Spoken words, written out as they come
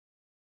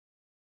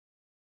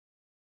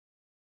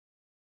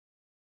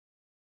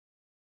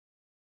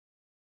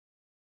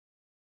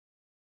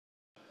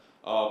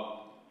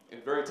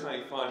In very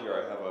tiny font here,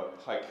 I have a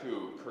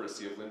haiku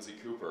courtesy of Lindsay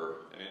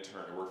Cooper, an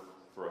intern who worked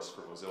for us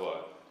for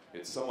Mozilla.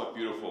 It's somewhat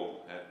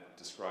beautiful and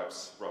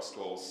describes Rust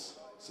goals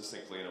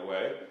succinctly in a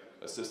way: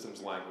 a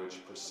systems language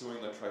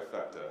pursuing the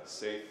trifecta: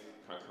 safe,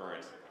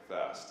 concurrent,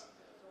 fast.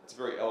 It's a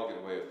very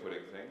elegant way of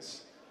putting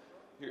things.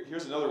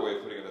 Here's another way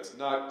of putting it that's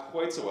not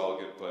quite so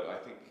elegant, but I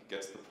think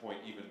gets the point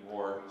even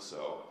more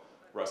so.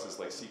 Rust is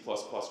like C++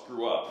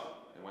 grew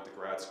up and went to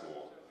grad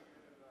school.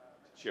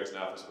 Shares an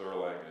office with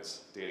Erlang and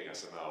is dating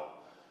SML.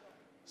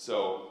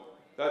 So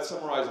that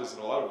summarizes in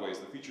a lot of ways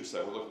the feature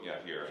set we're looking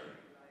at here.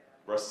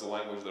 Rust is a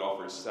language that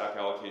offers stack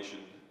allocation,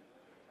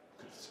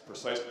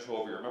 precise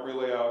control over your memory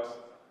layout.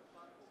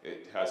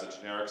 It has a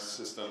generic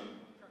system,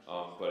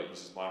 but it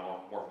uses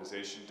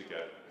monomorphization to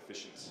get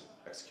efficient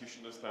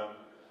execution of them.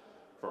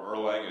 From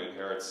Erlang, it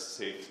inherits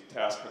safe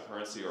task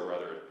concurrency, or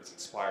rather, it's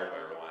inspired by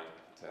Erlang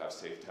to have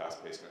safe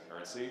task-based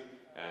concurrency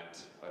and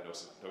a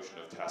notion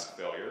of task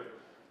failure.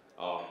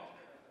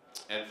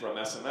 And from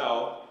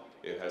SML,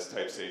 it has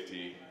type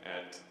safety,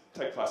 and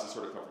type classes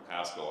sort of come from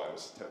Haskell. I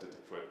was tempted to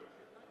put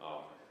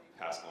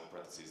Haskell in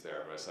parentheses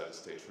there, but I decided to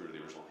stay true to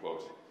the original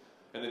quote.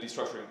 And then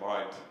destructuring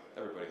bind.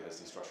 Everybody has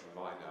destructuring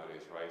bind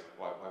nowadays, right?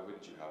 Why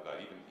wouldn't you have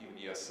that? Even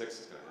ES6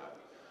 is going to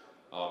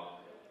have it.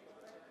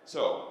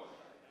 So,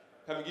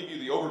 having given you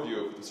the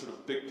overview of the sort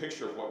of big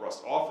picture of what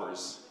Rust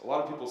offers, a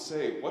lot of people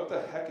say, what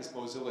the heck is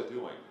Mozilla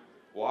doing?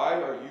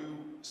 Why are you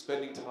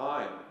spending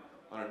time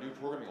on a new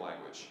programming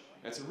language?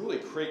 And it's a really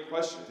great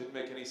question. It didn't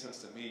make any sense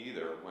to me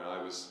either when I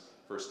was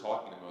first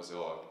talking to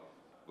Mozilla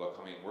about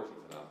coming and working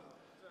for them.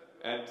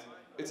 And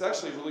it's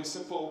actually a really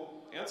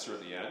simple answer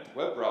in the end.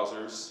 Web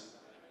browsers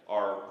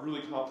are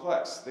really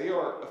complex. They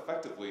are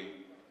effectively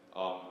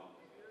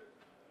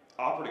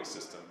operating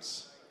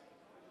systems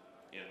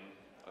in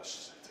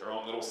their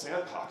own little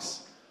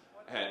sandbox.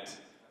 And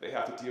they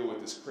have to deal with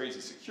this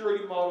crazy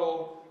security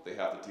model. They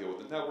have to deal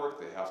with the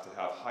network. They have to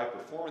have high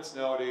performance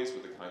nowadays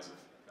with the kinds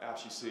of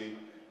apps you see.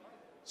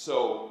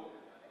 So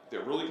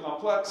they're really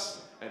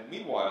complex. And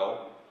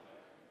meanwhile,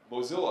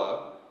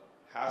 Mozilla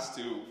has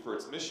to, for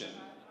its mission,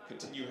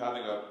 continue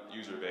having a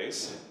user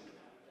base.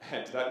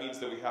 And that means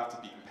that we have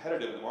to be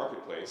competitive in the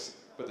marketplace.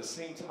 But at the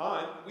same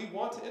time, we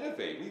want to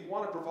innovate. We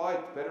want to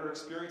provide better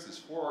experiences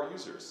for our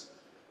users.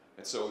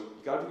 And so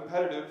you got to be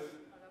competitive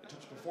in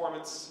terms of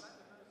performance,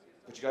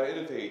 but you got to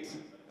innovate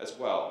as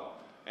well.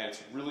 And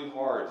it's really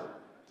hard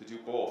to do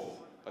both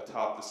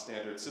atop the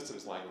standard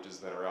systems languages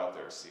that are out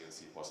there, C and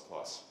C++.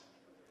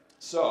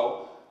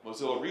 So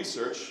Mozilla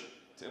Research,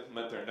 to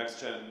implement their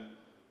next-gen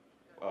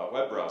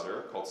web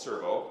browser called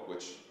Servo,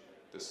 which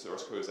this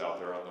source code is out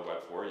there on the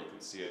web for, you can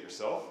see it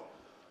yourself.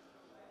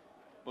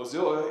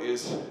 Mozilla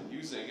is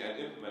using and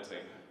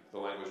implementing the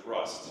language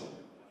Rust,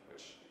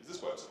 which is this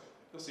website.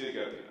 You'll see it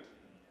again at the end.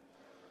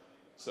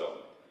 So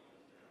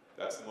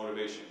that's the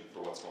motivation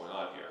for what's going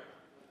on here.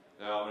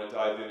 Now I'm going to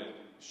dive in and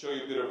show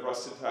you a bit of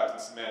Rust syntax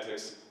and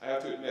semantics. I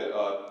have to admit,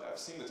 I've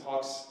seen the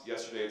talks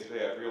yesterday and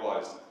today. I've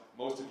realized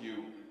most of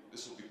you,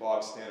 this will be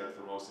bog standard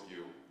for most of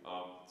you.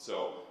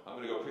 So I'm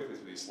going to go quickly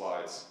through these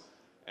slides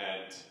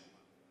and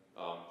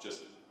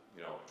just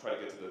try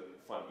to get to the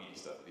fun, meaty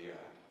stuff at the end,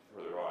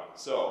 further on.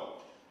 So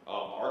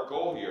our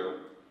goal here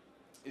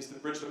is to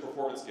bridge the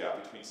performance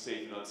gap between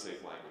safe and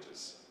unsafe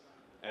languages.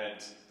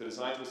 And the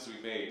design twists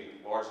we made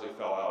largely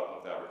fell out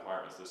of that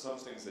requirement. There's some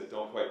things that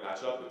don't quite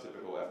match up with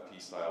typical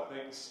FP-style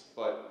things,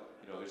 but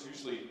there's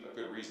usually a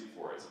good reason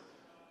for it.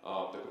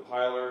 The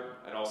compiler,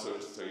 and also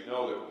just so you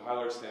know, the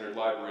compiler, standard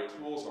library, and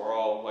tools are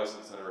all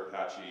licensed under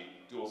Apache,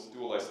 dual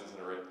licensed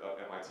under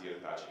MIT and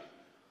Apache.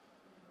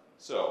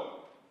 So,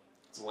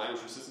 it's a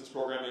language for systems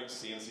programming.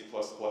 C and C++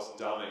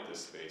 dominate this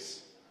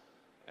space.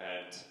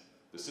 And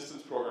the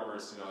systems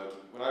programmers,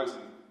 when I was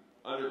in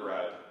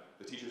undergrad,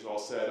 the teachers all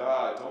said,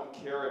 don't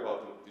care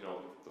about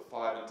the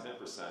 5 and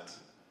 10%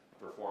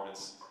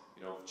 performance.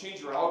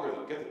 Change your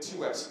algorithm, get the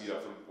 2x speed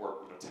up or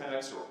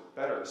 10x or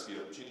better speed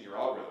up from changing your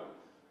algorithm.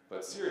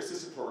 But serious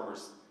system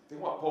programmers, they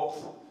want both.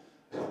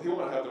 They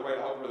want to have the right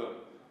algorithm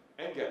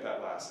and get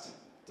that last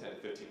 10 to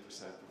 15%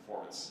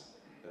 performance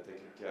that they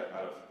can get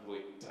out of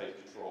really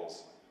tight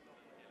controls.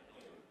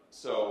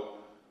 So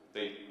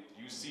they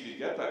use C to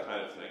get that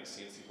kind of thing,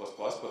 C and C++,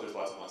 but there's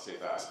lots of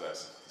unsafe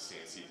aspects to C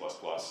and C++.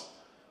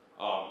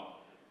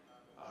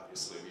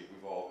 Obviously,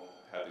 we've all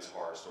had these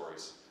horror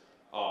stories.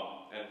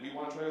 And we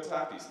want to try to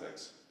attack these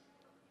things.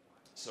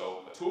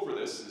 So a tool for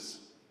this is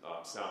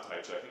sound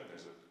type checking.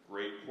 There's a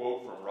great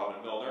quote from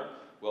Robin Milner: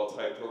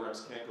 well-typed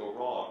programs can't go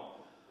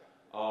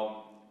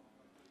wrong.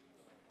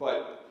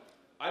 But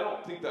I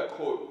don't think that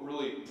quote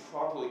really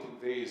properly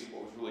conveys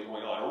what was really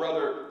going on. Or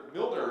rather,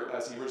 Milner,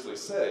 as he originally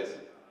said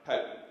it,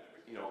 had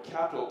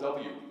capital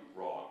W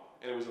wrong.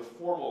 And it was a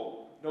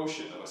formal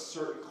notion of a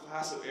certain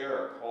class of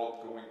error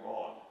called going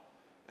wrong.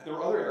 And there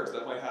were other errors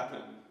that might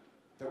happen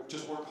that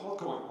just weren't called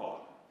going wrong.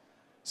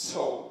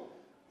 So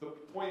the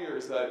point here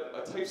is that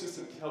a type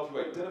system can help you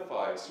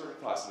identify certain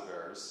classes of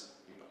errors,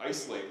 you can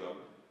isolate them,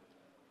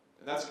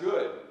 and that's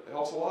good. It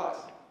helps a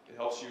lot. It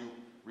helps you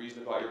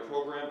reason about your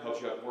program,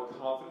 helps you have more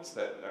confidence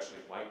that it actually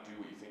might do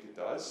what you think it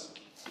does.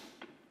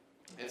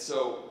 And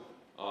so,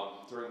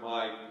 during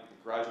my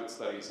graduate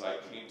studies, I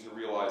came to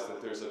realize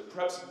that there's a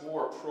perhaps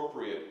more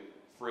appropriate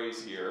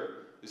phrase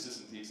here. This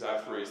isn't the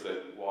exact phrase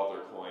that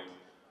Wadler coined,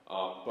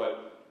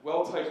 but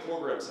well-typed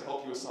programs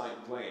help you assign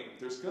blame.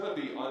 There's going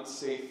to be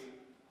unsafe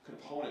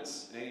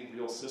components in any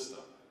real system.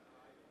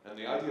 And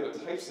the idea of a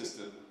type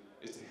system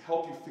is to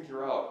help you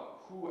figure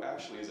out who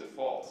actually is at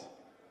fault.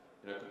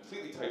 In a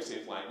completely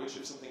type-safe language,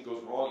 if something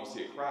goes wrong, you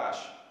see a crash,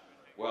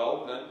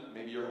 well, then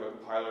maybe you have a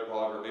compiler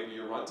bug, or maybe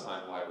your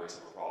runtime libraries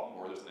have a problem,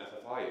 or there's an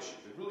FFI issue.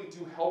 They really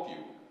do help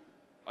you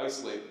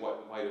isolate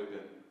what might have been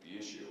the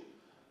issue.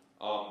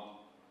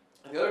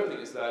 And the other thing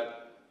is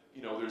that,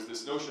 you know, there's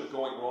this notion of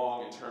going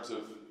wrong in terms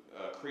of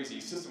crazy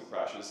system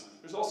crashes.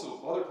 There's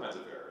also other kinds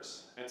of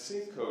errors, and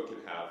safe code can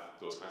have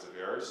those kinds of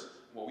errors.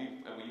 What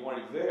you want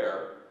to do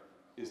there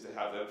is to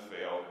have them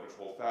fail in a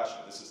controlled fashion.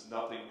 This is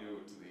nothing new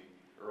to the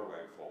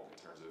Erlang folk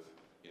in terms of,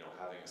 you know,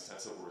 having a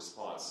sensible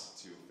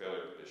response to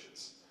failure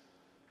conditions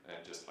and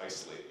just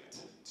isolating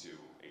it to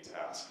a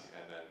task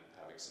and then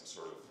having some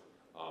sort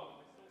of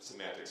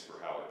semantics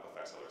for how it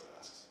affects other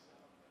tasks.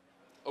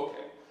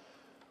 Okay.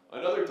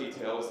 Another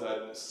detail is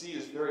that C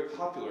is very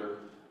popular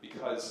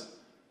because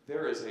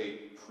there is a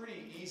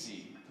pretty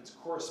easy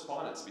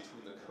correspondence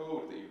between the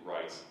code that you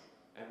write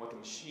and what the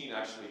machine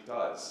actually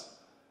does.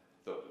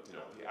 The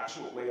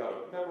actual layout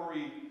of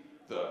memory,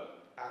 the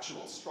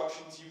actual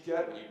instructions you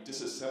get when you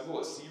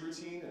disassemble a C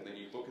routine, and then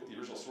you look at the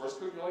original source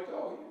code and you're like,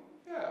 oh,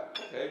 yeah,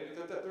 okay.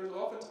 There's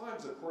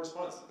oftentimes a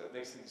correspondence that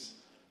makes things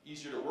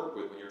easier to work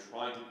with when you're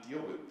trying to deal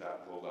with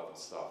that low-level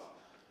stuff.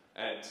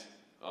 And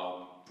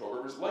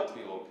programmers like to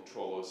be able to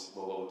control those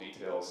low-level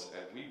details,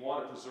 and we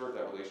want to preserve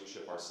that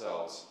relationship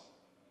ourselves.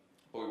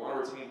 But we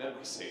want to retain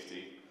memory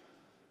safety,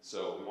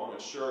 so we want to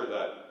ensure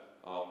that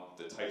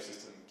the type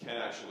system can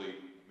actually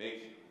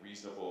make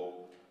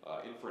reasonable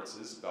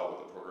inferences about what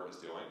the program is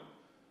doing.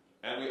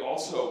 And we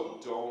also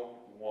don't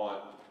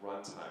want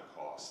runtime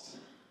cost.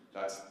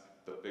 That's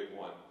the big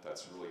one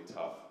that's really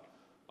tough.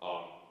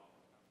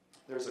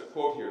 There's a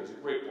quote here, there's a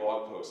great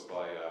blog post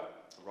by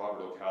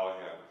Robert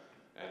O'Callaghan,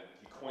 and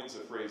he coins a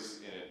phrase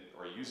in it,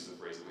 or he uses a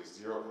phrase at least,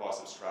 zero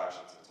cost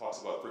abstractions. It talks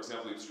about, for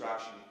example, the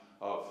abstraction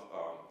of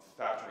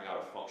factoring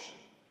out a function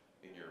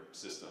in your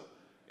system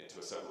into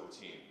a separate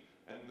routine.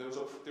 And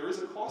there is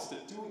a cost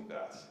to doing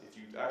that. If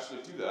you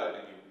actually do that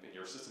and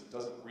your system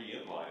doesn't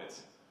re-inline it,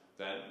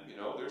 then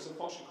there's a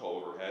function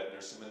call overhead and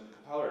there's some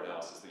compiler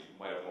analysis that you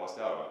might have lost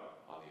out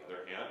on. On the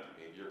other hand,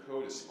 maybe your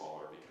code is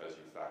smaller because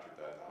you factored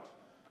that out.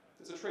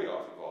 There's a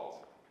trade-off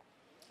involved.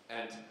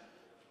 And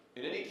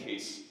in any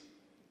case,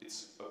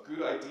 it's a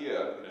good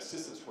idea in a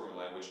systems programming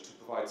language to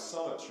provide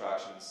some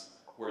abstractions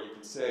where you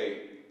can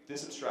say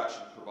this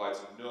abstraction provides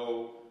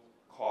no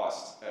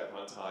cost at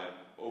runtime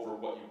over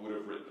what you would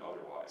have written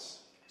otherwise.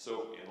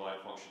 So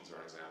inline functions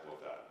are an example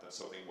of that. That's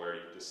something where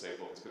you can just say,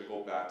 look, it's going to go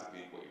back to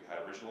being what you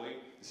had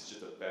originally. This is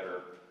just a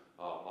better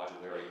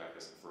modularity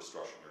mechanism for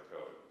structuring your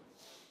code.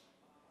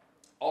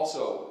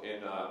 Also,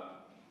 in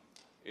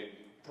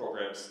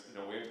programs,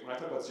 when I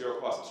talk about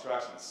zero-cost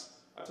abstractions,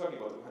 I'm talking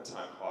about the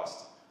runtime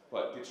cost.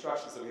 But the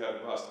abstractions that we have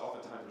in Rust,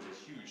 oftentimes there's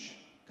a huge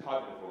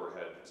cognitive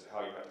overhead in terms of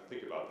how you have to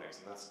think about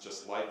things, and that's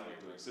just like when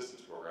you're doing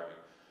systems programming.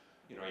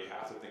 You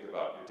have to think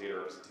about your data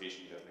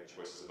representation. You have to make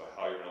choices about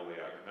how you're going to lay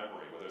out your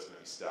memory, whether it's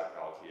going to be stack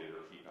allocated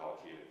or heap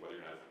allocated, whether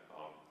you're going to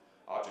have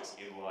objects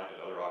inline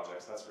and other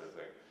objects, that sort of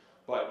thing.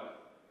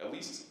 But at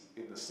least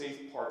in the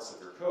safe parts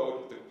of your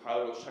code, the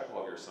compiler will check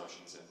all of your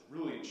assumptions and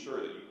really ensure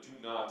that you do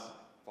not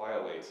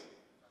violate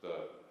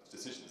the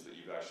decisions that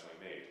you've actually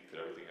made,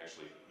 that everything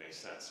actually makes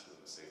sense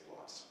within the safe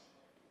blocks.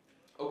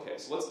 Okay,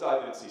 so let's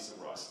dive in and see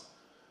some Rust.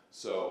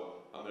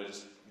 So I'm going to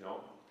just,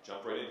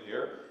 jump right in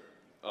here.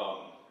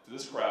 To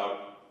this crowd,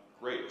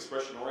 great,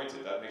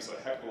 expression-oriented, that makes a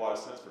heck of a lot of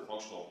sense for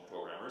functional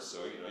programmers.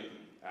 So, you can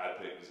add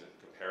things and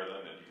compare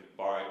them, and you can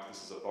bind.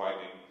 This is a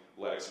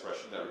binding-led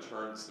expression that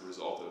returns the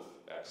result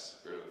of x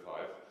greater than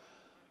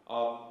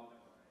 5.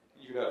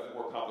 You could have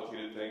more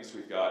complicated things.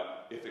 We've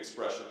got if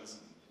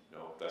expressions.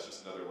 That's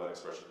just another let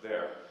expression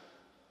there.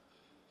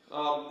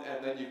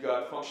 And then you've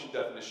got function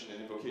definition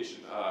and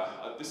invocation.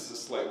 This is a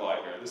slight lie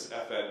here. This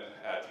fn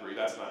add 3,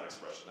 that's not an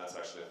expression. That's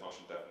actually a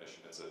function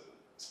definition. It's a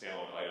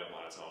standalone item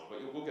on its own. But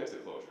we'll get to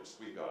the closures.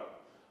 We've got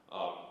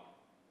them.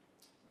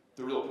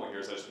 The real point here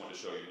is I just wanted to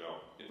show you,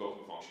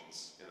 invoking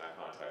functions in that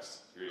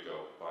context. Here you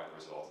go, bind the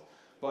result.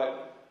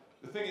 But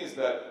the thing is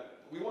that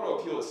we want to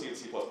appeal to C and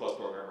C++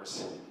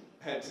 programmers.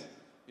 And,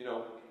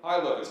 I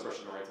love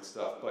expression-oriented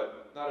stuff,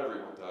 but not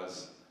everyone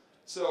does.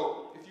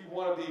 So if you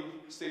want to be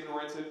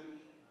statement-oriented,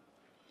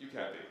 you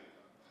can be.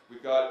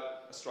 We've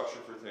got a structure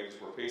for things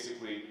where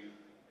basically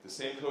the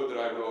same code that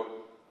I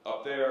wrote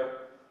up there,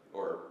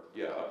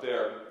 up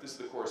there, this is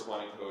the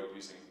corresponding code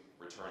using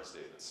return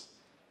statements.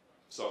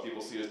 Some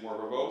people see it as more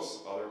verbose,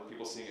 other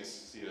people see it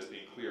as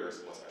being clear as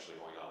to what's actually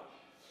going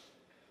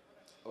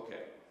on.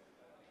 Okay,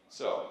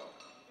 so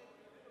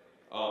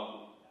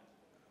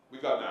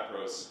we've got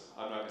macros.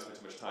 I'm not going to spend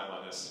too much time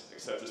on this,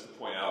 except just to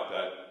point out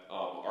that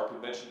our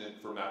convention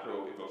for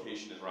macro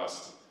invocation in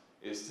Rust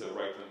is to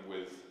write them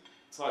with,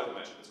 it's not a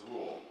convention, it's a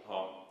rule.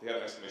 They have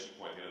an exclamation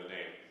point at the end of the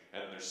name,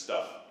 and then there's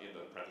stuff in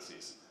the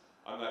parentheses.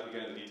 I'm not going to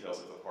get into the details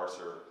of the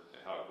parser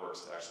and how it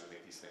works to actually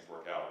make these things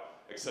work out,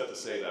 except to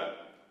say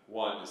that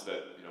one is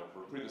that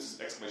we're putting this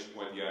exclamation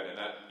point at the end, and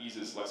that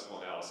eases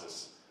lexical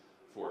analysis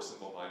for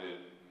simple-minded,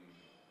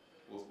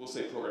 we'll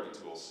say programming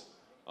tools.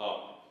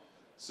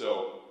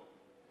 So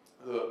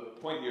the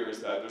point here is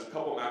that there's a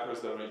couple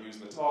macros that I'm going to use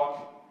in the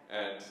talk,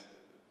 and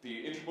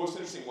the most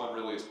interesting one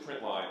really is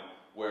print line,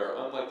 where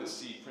unlike the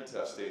C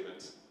printf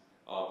statement,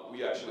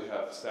 we actually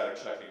have static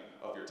checking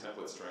of your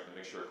template string to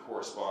make sure it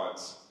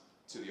corresponds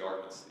to the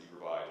arguments that you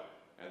provide.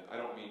 And I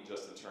don't mean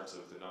just in terms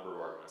of the number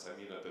of arguments, I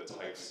mean that the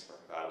types are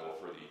compatible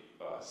for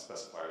the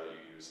specifier that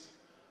you used.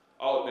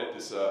 I'll admit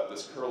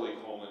this curly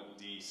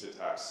 :D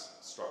syntax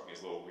struck me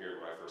as a little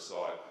weird when I first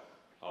saw it,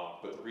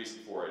 but the reason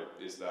for it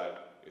is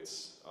that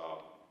it's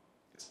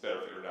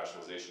better for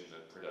internationalization than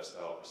printf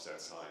style %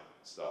 sign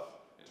stuff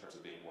in terms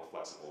of being more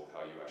flexible with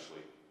how you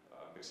actually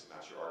mix and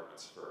match your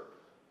arguments for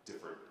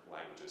different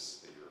languages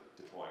that you're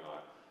deploying on.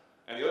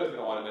 And the other thing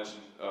I want to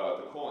mention,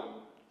 the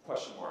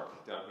question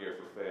mark down here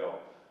for fail,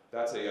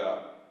 that's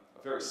a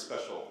very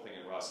special thing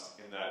in Rust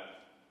in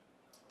that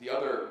the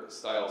other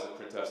styles of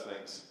printf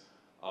things,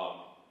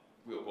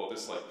 well,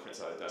 this like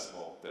prints out a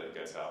decimal that it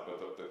gets out, but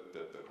the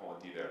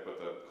 :D there, but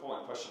the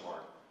question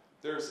mark,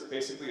 there's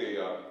basically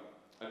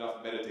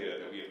enough metadata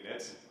that we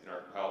emit in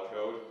our compiled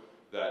code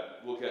that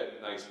we'll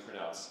get nice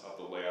printouts of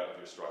the layout of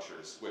your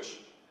structures,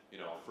 which,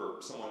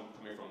 for someone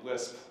coming from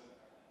Lisp,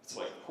 it's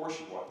like, of course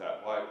you want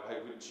that. Why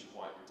wouldn't you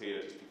want your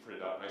data to just be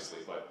printed out nicely?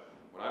 But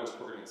when I was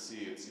programming in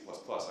C and C++,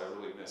 I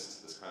really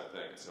missed this kind of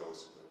thing, and so it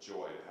was a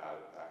joy to have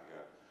it back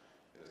again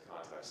in this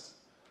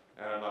context.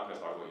 And I'm not going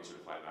to talk about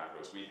user-defined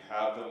macros. We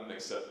have them,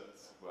 except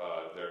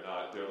they're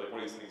like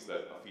one of these things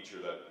a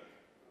feature that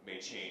may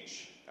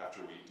change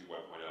after we do 1.0.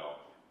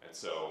 And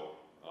so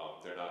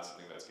they're not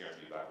something that's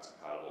guaranteed backwards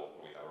compatible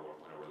when we have our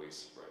 1.0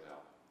 release right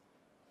now.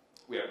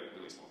 We haven't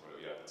released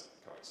 1.0 yet, that's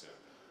coming soon.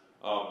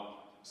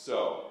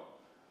 So,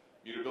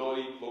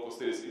 mutability, local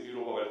state is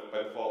immutable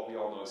by default. We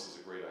all know this is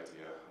a great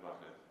idea. I'm not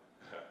going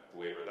to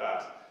belabor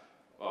that.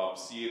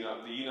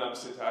 The enum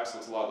syntax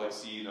looks a lot like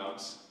C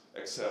enums,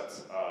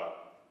 except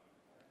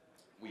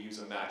we use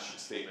a match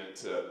statement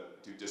to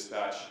do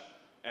dispatch,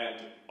 and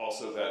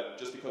also that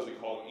just because we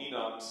call them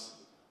enums,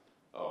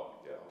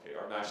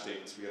 our match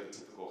statements, we have the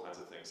typical kinds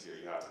of things here.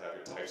 You have to have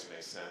your types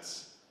make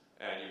sense,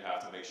 and you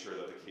have to make sure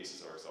that the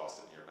cases are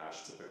exhausted in your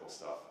match typical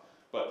stuff.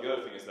 But the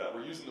other thing is that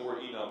we're using the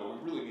word enum, but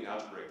we really mean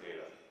algebraic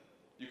data.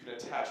 You can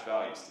attach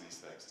values to these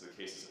things, to the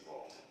cases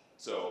involved.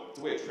 So it's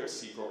a way to trick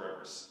C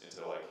programmers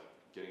into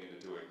getting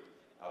into doing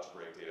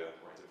algebraic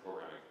data-oriented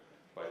programming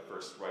by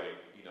first writing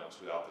enums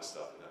without this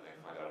stuff, and then they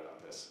find out about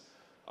this.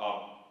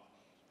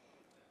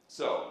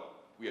 So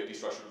we have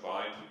destructured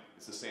bind.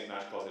 It's the same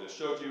match clause I just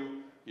showed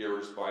you. Here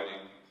we're just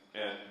binding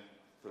n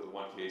for the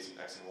one case and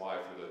x and y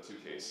for the two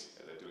case,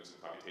 and then doing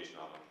some computation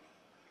on them.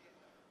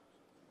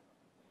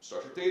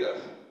 Structured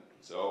data.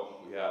 So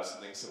we have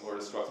something similar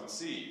to struct in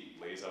C.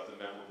 Lays out the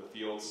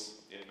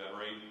fields in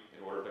memory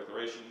in order of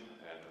declaration,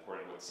 and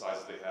according to what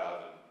sizes they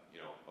have,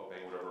 and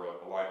obeying whatever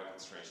alignment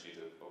constraints you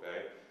need to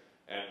obey.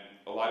 And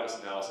aliveness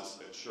analysis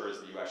ensures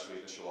that you actually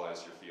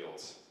initialize your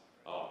fields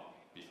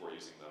before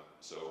using them.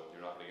 So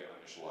you're not going to get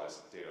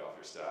uninitialized data off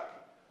your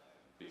stack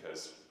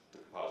because the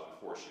compiler is going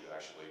to force you to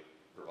actually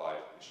provide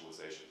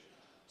initialization.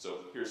 So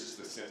here's just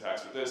the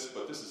syntax for this,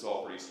 but this is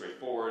all pretty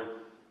straightforward.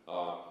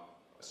 A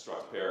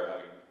struct pair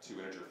having two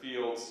integer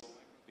fields.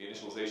 The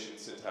initialization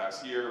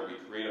syntax here, we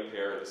create a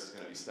pair. This is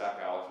going to be stack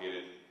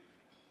allocated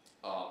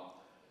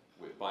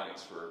with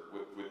bindings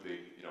with the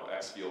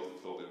x field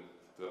filled in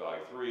the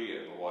value 3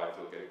 and the y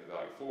field getting the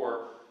value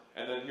 4.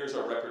 And then here's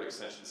our record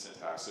extension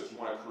syntax. So if you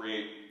want to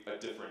create a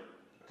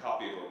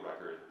copy of a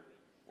record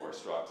or a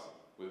struct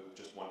with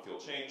just one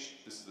field change,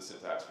 this is the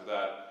syntax for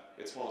that.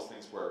 It's one of those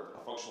things where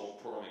a functional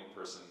programming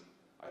person,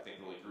 I think,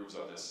 really grooves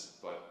on this,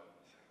 but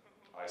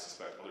I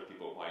suspect other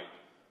people might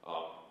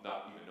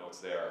not even know it's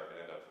there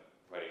and end up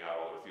writing out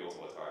all their fields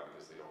all the time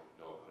because they don't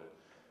know about it,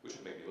 which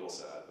would make me a little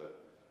sad, but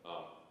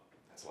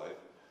that's life.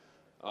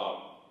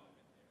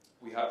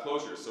 We have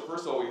closures. So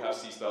first of all, we have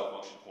C-style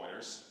function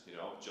pointers,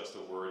 just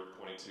a word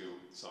pointing to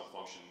some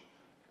function,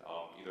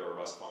 either a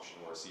Rust function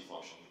or a C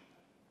function.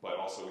 But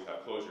also we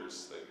have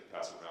closures that you can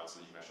pass around so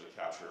that you can actually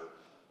capture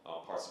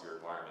parts of your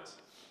environment.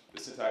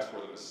 The syntax for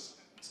them is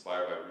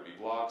inspired by Ruby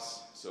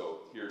blocks. So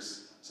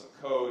here's some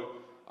code.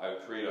 I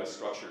would create a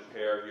structured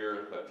pair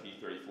here, let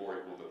P34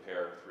 equal the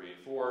pair 3 and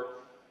 4.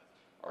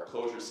 Our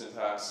closure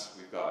syntax,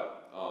 we've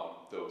got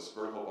those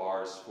vertical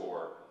bars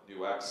for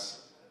new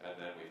x, and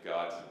then we've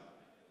got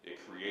it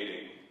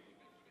creating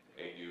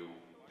a new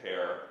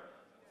pair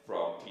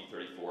from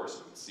P34, so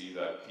we can see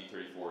that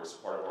P34 is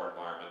part of our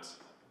environment,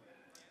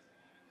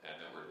 and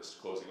then we're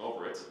just closing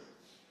over it.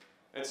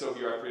 And so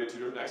here I created two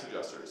different x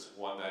adjusters,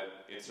 one that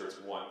inserts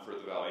 1 for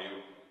the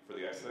value for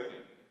the x thing,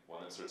 and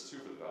 1 inserts 2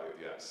 for the value of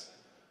the x.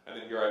 And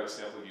then here I have a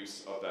sample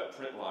use of that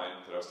print line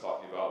that I was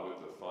talking about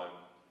with the fun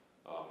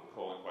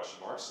colon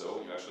question mark. So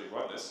when you actually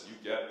run this, you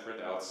get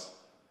printouts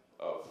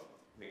of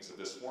things of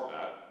this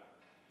format.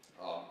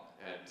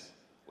 And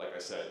like I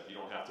said, you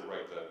don't have to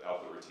write the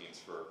output routines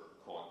for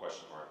colon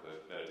question mark.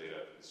 The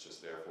metadata is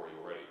just there for you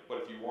already.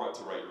 But if you want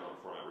to write your own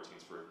format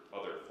routines for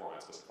other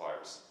format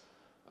specifiers,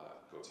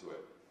 go to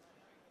it.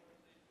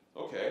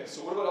 Okay,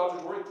 so what about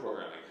object-oriented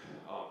programming?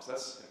 Because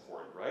that's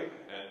important, right?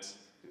 And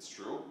it's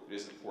true, it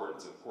is important,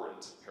 it's an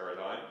important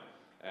paradigm,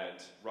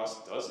 and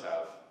Rust does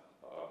have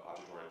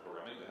object-oriented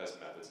programming that has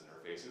methods and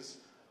interfaces,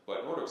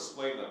 but in order to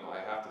explain them, I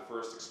have to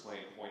first explain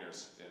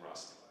pointers in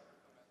Rust.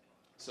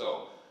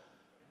 So,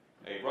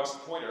 a Rust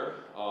pointer,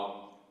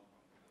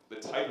 the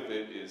type of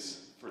it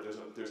is,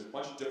 there's a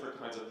bunch of different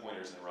kinds of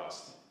pointers in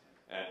Rust,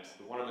 and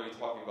the one I'm going to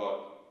be talking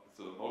about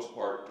for the most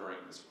part during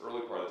this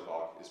early part of the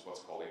talk is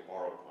what's called a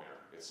borrowed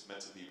pointer. It's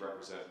meant to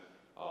represent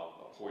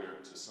a pointer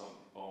to some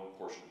own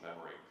portion of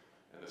memory.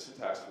 And the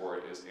syntax for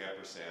it is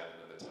ampersand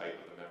and then the type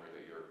of the memory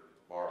that you're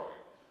borrowing.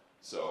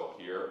 So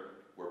here,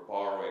 we're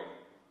borrowing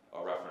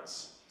a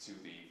reference to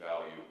the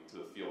value, to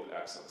the field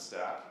x on the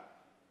stack.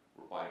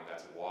 We're binding that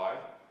to y.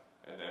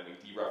 And then we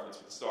dereference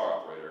with the star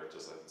operator,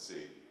 just like in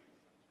C.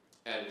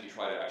 And if you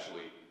try to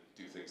actually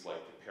do things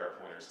like compare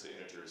pointers to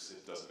integers,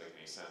 it doesn't make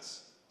any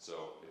sense.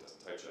 So it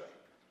doesn't type check.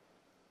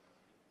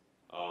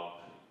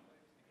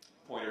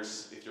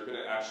 Pointers, if you're going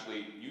to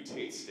actually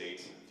mutate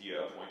state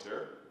via a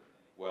pointer,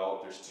 well,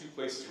 there's 2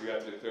 places where you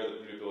have to declare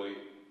the mutability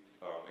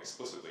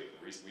explicitly.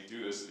 The reason we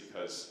do this is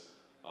because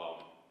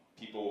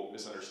people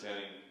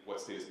misunderstanding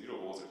what state is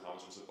mutable is a common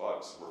source of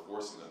bugs. We're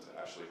forcing them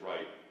to actually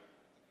write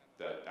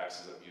that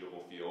x is a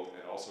mutable field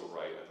and also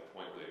write at the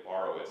point where they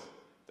borrow it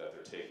that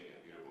they're taking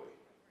it mutably.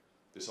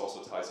 This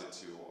also ties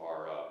into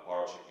our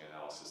borrow checking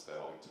analysis that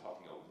I'll be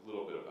talking a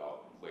little bit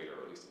about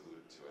later, or at least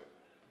alluded to it.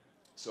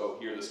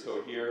 So here, this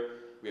code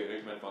here, we have an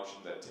increment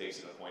function that takes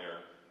in a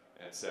pointer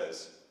and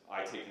says,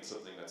 I take in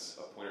something that's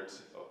a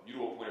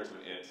mutable pointer to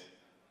an int,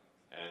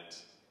 and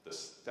the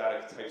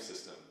static type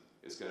system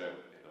is going to,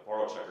 in the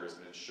borrow checker, is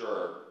going to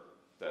ensure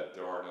that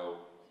there are no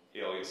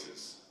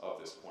aliases of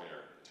this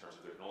pointer in terms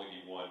of there can only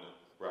be one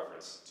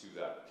reference to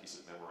that piece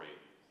of memory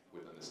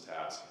within this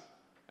task,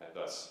 and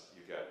thus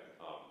you get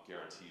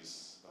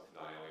guarantees of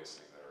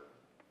non-aliasing that are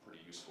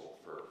pretty useful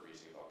for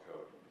reasoning about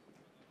code.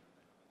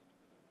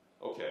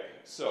 Okay,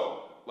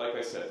 so like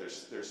I said,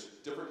 there's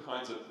different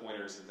kinds of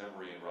pointers in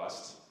memory in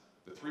Rust.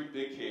 The 3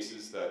 big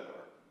cases that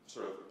are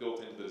sort of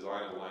built into the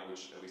design of the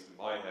language, at least in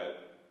my head,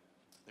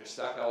 there's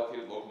stack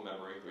allocated local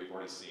memory that we've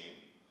already seen,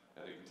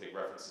 and you can take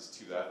references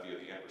to that via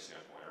the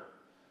ampersand pointer.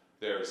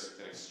 There's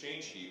an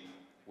exchange heap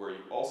where you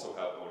also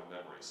have owned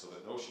memory. So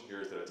the notion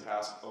here is that a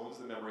task owns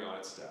the memory on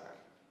its stack.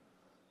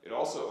 It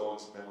also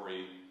owns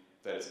memory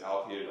that is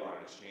allocated on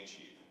an exchange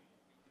heap.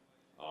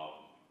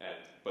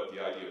 But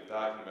the idea of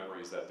that kind of memory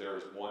is that there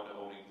is one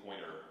owning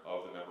pointer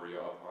of the memory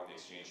on the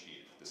exchange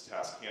heap. This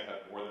task can't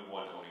have more than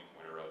one owning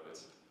pointer of it.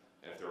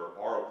 And if there are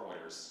borrow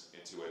pointers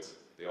into it,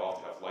 they all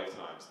have to have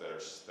lifetimes that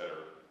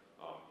are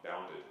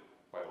bounded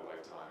by the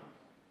lifetime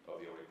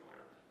of the owning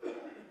pointer.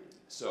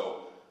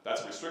 So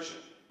that's a restriction.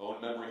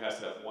 Owned memory has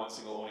to have one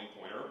single owning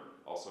pointer.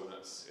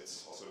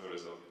 It's also known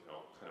as a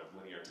kind of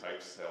linear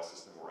type style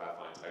system or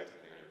affine type,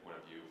 depending on your point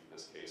of view in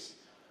this case.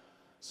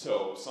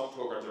 So some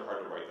programs are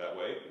hard to write that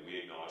way.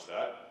 We acknowledge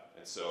that.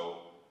 And so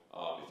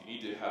if you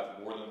need to have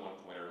more than one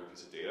pointer to a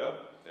piece of data,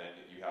 then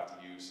you have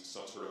to use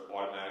some sort of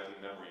automatically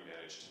memory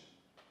managed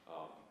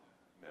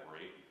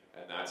memory,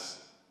 and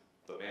that's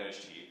the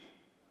managed heap.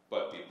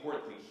 But the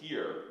important thing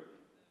here,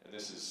 and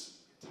this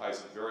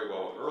ties in very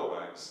well with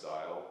Erlang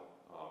style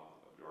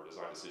or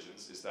design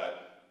decisions, is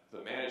that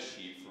the managed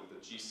heap for the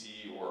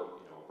GC or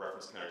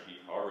reference counter heap,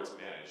 however it's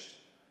managed,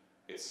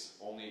 it's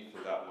only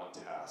for that one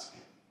task.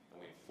 And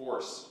we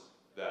enforce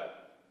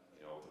that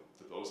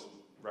those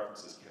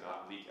references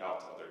cannot leak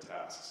out to other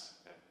tasks.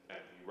 And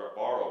when you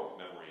borrow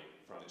memory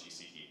from the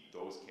GC heap,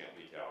 those can't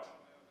leak out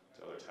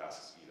to other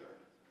tasks either.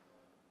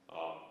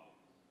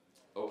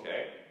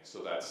 Okay, so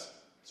that's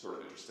sort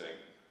of interesting.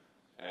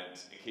 And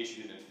in case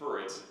you didn't infer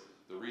it,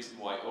 the reason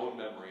why owned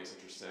memory is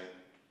interesting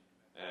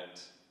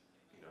and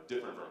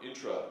different from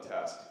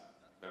intra-task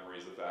memory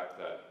is the fact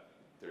that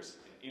there's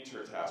an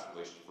inter-task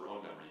relation for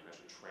owned memory. You can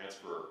actually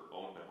transfer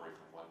owned memory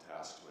from one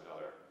task to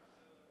another.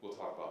 We'll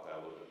talk about that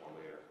a little bit more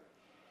later.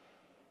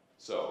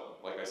 So,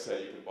 like I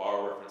said, you can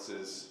borrow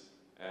references,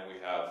 and we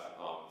have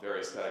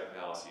various static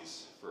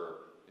analyses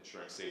for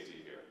ensuring safety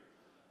here.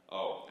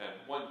 Oh, and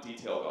one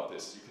detail about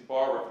this, you can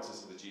borrow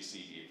references in the GC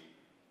heap.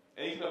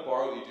 Any kind of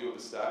borrow that you do of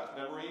the stack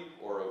memory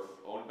or of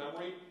owned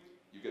memory,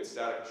 you get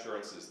static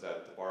assurances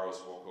that the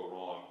borrows won't go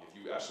wrong.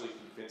 If you actually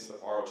convince the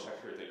borrow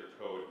checker that your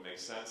code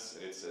makes sense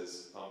and it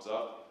says thumbs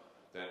up,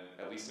 then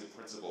at least in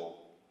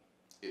principle,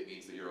 it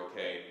means that you're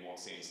okay and you won't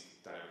see any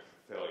dynamic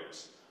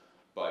failures.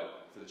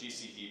 But for the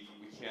GC heap,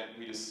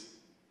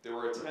 there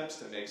were attempts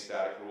to make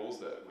static rules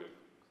that would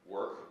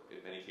work in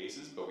many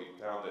cases, but we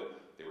found that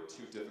they were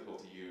too difficult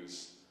to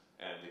use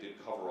and they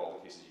didn't cover all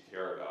the cases you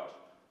care about.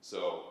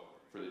 So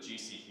for the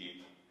GC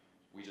heap,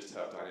 we just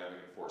have dynamic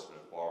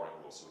enforcement of the borrowing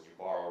rule. So when you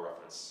borrow a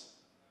reference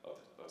of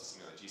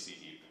something on the GC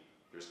heap,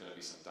 there's going to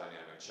be some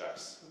dynamic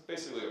checks,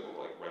 basically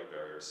like write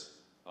barriers,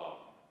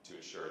 to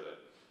ensure that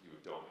you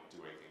don't do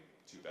anything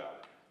too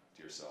bad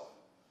to yourself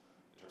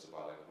in terms of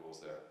violating the rules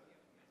there.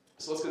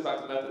 So let's get back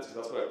to methods,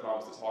 because that's what I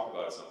promised to talk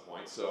about at some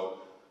point.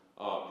 So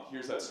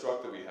here's that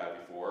struct that we had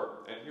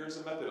before, and here's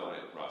a method on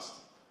it in Rust.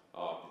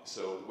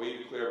 So the way you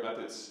declare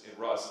methods in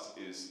Rust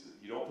is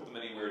you don't put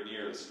them anywhere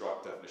near the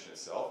struct definition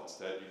itself.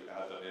 Instead, you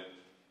add them in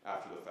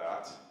after the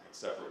fact in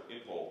separate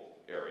info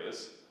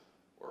areas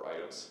or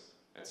items.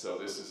 And so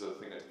this is a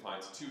thing that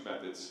defines two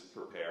methods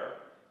per pair.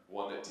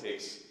 One that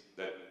takes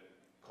that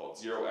called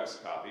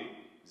 0xcopy,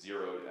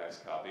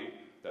 0xcopy,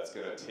 that's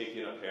going to take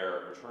in a pair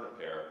and return a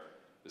pair.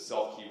 The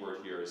self keyword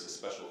here is a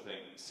special thing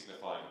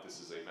signifying that this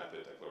is a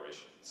method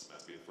declaration. It's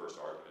meant to be the first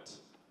argument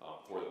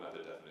for the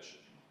method definition.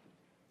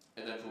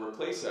 And then for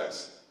replace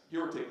x,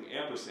 here we're taking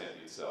ampersand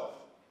itself.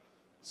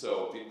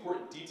 So the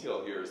important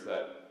detail here is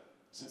that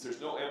since there's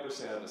no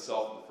ampersand in the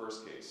self in the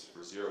first case, for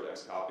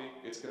 0xcopy,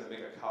 it's going to make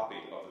a copy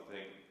of the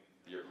thing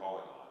that you're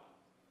calling on.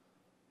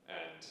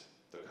 And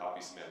the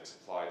copy semantics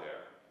apply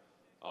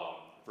there.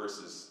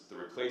 Versus the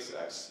replace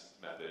x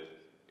method,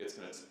 it's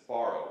going to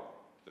borrow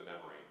the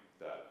memory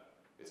that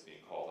it's being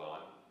called on,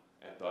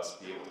 and thus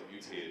be able to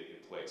mutate it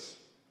in place.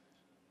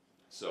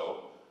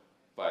 So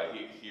by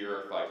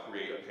here, if I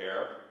create a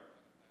pair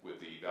with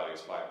the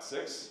values 5 and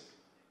 6,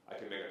 I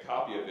can make a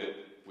copy of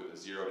it with a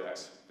 0 to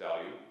x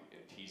value in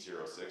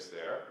p06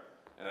 there,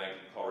 and I can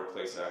call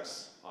replace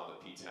x on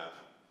the ptemp.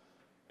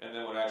 And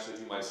then when I actually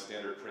do my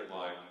standard print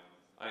line,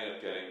 I end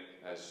up getting,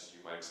 as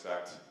you might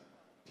expect,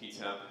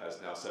 ptemp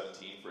has now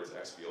 17 for its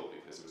x field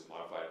because it was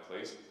modified in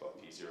place,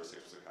 but p06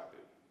 was a copy.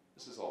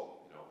 This is all,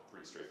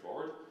 pretty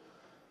straightforward.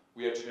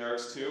 We have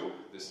generics too.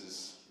 This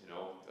is,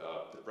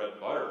 the bread and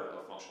butter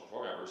of functional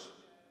programmers.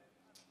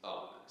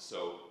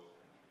 So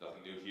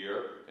nothing new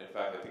here. In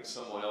fact, I think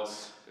someone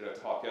else in a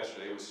talk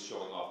yesterday was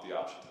showing off the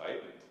option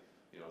type and,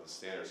 the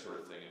standard sort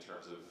of thing in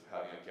terms of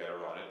having a getter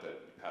on it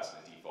that you pass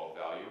in a default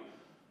value.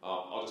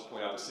 I'll just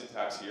point out the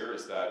syntax here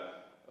is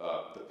that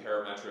the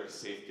parametric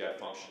safe get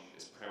function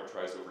is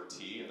parameterized over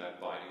t, and that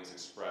binding is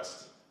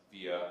expressed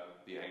via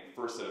the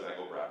first set of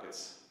angle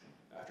brackets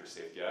after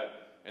safe get,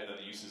 and then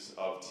the uses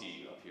of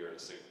t up here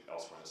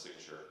elsewhere in the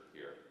signature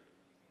here.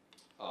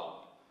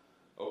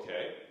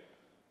 Okay,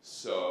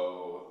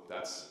 so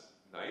that's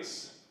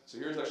nice. So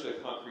here's actually a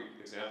concrete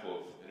example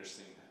of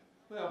interesting,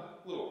 well,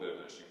 a little bit of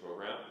an interesting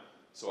program.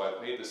 So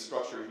I've made this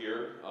structure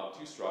here,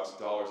 two structs,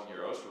 dollars and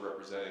euros, for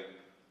representing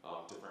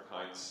different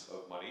kinds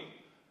of money.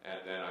 And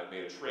then I've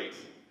made a trait.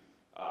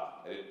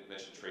 I didn't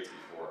mention traits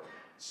before.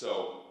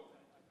 So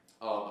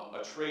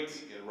a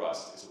trait in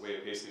Rust is a way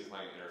of basically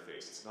defining an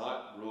interface. It's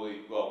not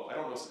really, well, I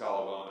don't know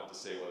Scala well enough to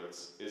say whether it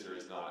is or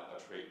is not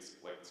a trait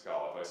like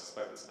Scala, but I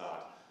suspect it's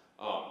not.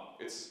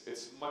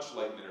 It's much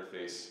like an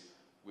interface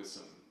with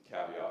some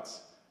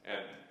caveats.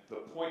 And the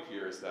point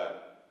here is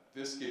that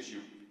this gives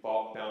you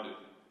bounded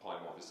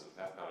polymorphism,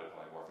 f-bounded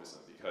polymorphism,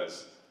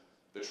 because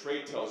the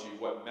trait tells you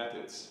what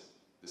methods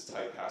this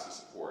type has to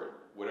support.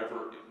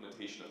 Whatever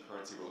implementation of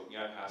currency we're looking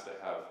at has to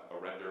have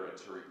a render and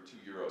 2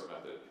 euros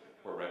method,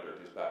 where render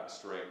gives back a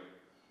string,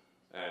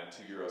 and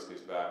 2 euros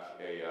gives back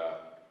a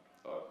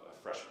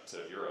fresh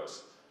set of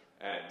euros.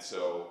 And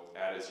so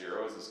add as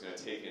euros is going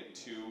to take in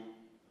 2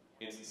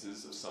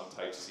 instances of some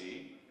type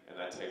C, and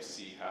that type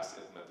C has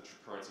to implement the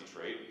currency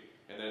trait,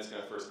 and then it's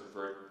going to first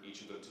convert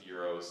each of them to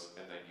euros,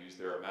 and then use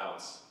their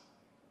amounts,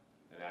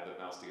 and add the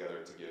amounts together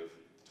to give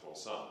the total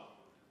sum.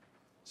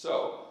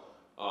 So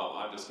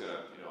I'm just going to,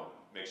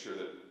 make sure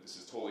that this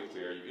is totally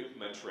clear. You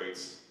implement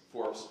traits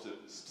for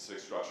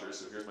specific structures.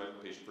 So here's my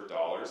implementation for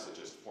dollars. It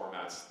just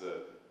formats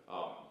the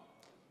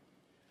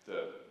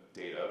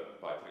data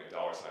by putting a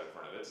dollar sign in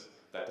front of it.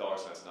 That dollar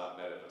sign is not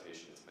meta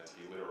notation. It's meant to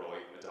be literally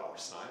a dollar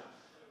sign.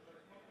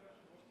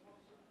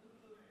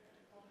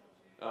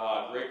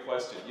 Great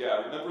question.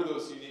 Yeah, remember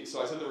those unique.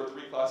 So I said there were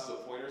 3 classes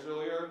of pointers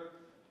earlier.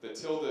 The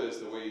tilde is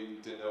the way you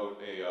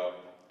denote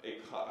a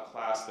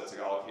class that's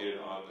allocated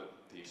on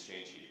the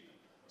exchange heap.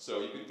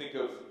 So you can think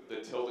of the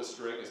tilde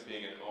string as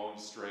being an owned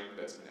string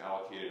that's been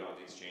allocated on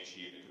the exchange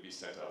heap and can be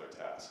sent to other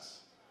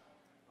tasks.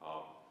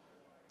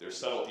 There's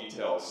subtle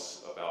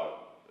details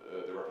about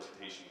the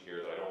representation here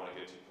that I don't want to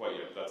get to quite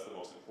yet, but that's the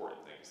most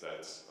important thing, is that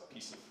it's a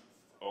piece of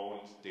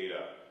owned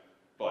data,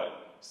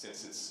 but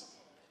since it's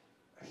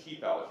a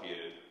heap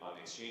allocated on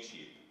the exchange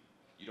heap,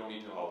 you don't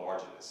need to know how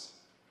large it is.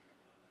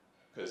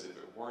 Because if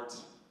it weren't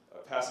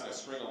passing a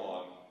string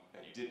along,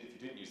 and if you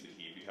didn't use the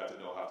heap, you'd have to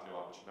know how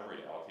much memory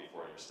to allocate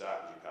for in your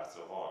stack as you passed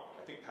it along.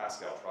 I think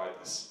Haskell tried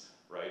this,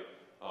 right?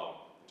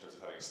 In terms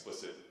of having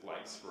explicit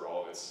lengths for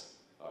all of its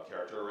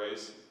character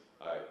arrays.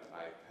 I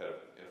had,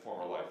 in a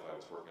former life, I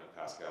was working on a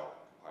Pascal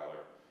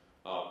compiler,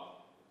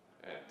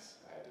 and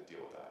I had to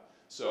deal with that.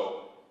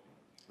 So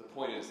the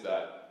point is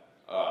that,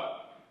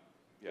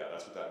 yeah,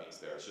 that's what that means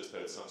there. It's just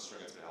that it's some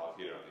string that's been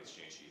allocated on the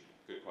exchange heap.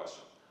 Good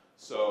question.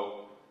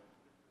 So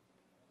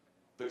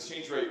the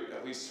exchange rate,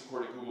 at least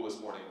according to Google this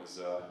morning, was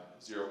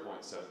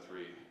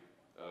 0.73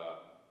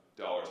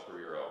 dollars per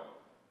euro.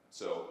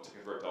 So to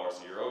convert dollars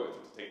to euro, you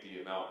have to take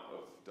the amount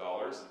of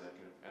dollars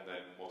and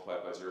then multiply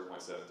it by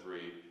 0.73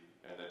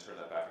 and then turn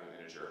that back into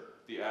an integer.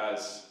 The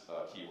as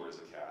keyword is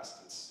a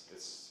cast. It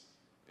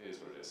is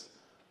what it is.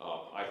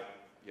 I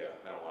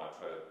don't want to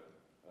try to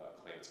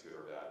claim it's good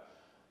or bad.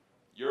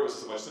 Euros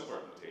is a much simpler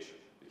implementation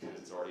because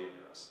it's already in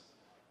euros.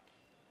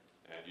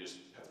 And you just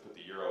have to put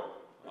the euro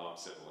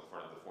symbol in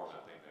front of the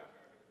format thing now.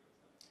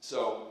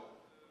 So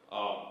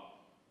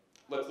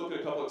let's look at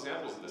a couple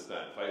examples of this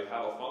then. If I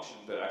have a function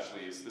that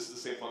actually is, this is the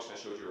same function I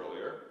showed you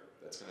earlier,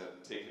 that's going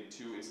to take in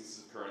 2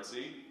 instances of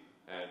currency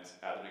and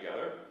add them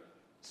together.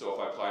 So if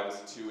I apply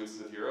this to 2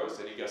 instances of euros,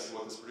 any guesses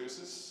what this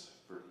produces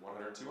for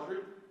 100 and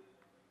 200?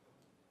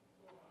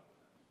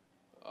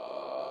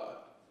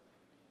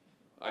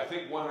 I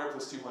think 100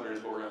 plus 200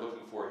 is what we're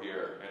looking for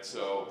here, and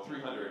so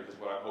 300 is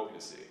what I'm hoping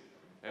to see.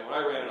 And when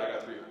I ran it, I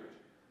got 300.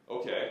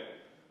 Okay,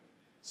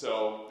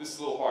 so this is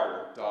a little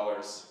harder.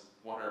 Dollars,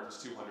 100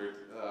 plus 200.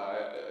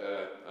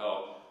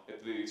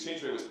 The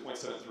exchange rate was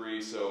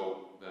 0.73,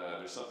 so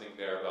there's something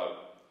there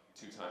about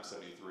 2 times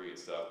 73 and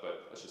stuff,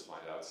 but let's just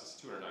find out. It's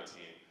just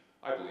 219.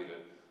 I believe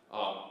it.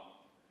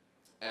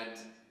 And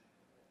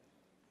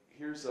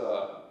here's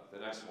the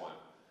next one.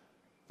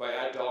 If I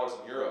add dollars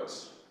and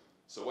euros,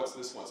 so what's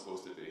this one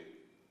supposed to be?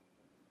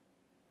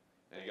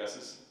 Any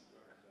guesses?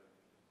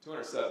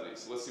 270.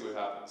 So let's see what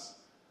happens.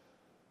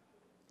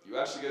 You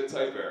actually get a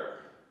type error.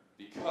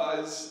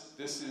 Because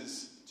this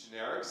is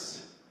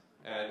generics,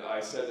 and I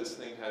said this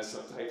thing has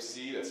some type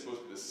C that's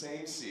supposed to be the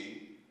same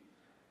C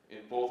in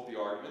both of the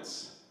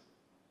arguments,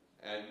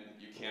 and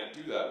you can't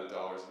do that with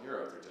dollars and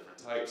euros. They're different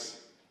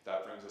types.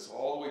 That brings us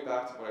all the way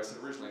back to what I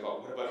said originally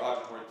about what about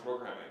object-oriented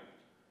programming.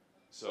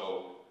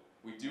 So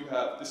we do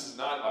have, this is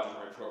not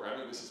object-oriented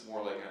programming, this is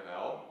more like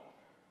ML,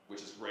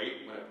 which is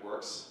great when it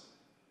works,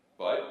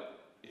 but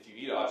if you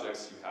need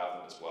objects, you have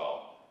them as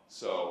well.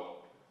 So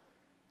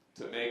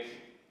to make,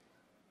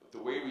 the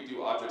way we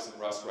do objects in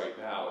Rust right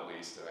now, at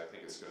least, and I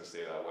think it's going to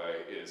stay that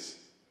way, is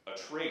a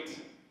trait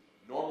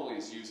normally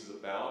is used as a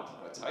bound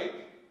on a type,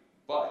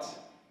 but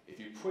if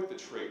you put the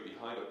trait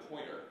behind a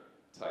pointer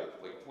type,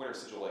 like a pointer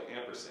sigil like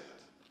ampersand,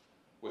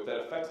 what that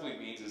effectively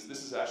means is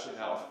this is actually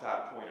now a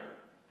fat pointer.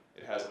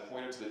 It has a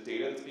pointer to the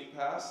data that's being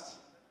passed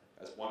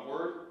as one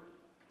word,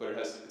 but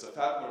it's a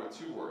fat pointer with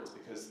 2 words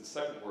because the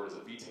second word is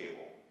a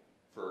vtable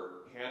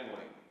for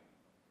handling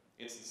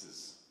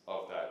instances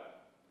of that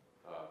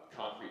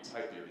concrete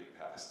type you're being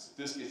passed.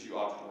 This gives you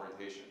object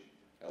orientation,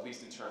 at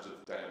least in terms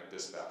of dynamic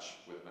dispatch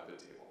with a method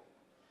table.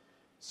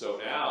 So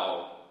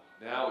now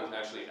we can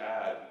actually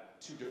add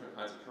 2 different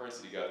kinds of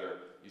currency together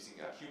using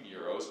cum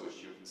euros, which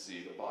you can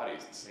see the body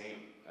is the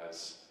same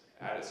as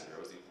addis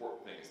euros. The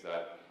important thing is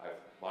that I've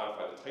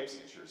modified the type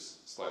signatures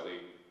slightly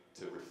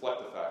to reflect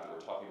the fact that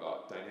we're talking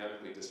about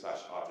dynamically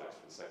dispatched objects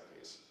for the second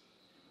case.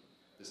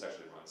 This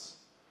actually runs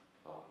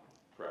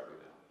correctly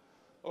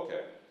now.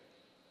 Okay.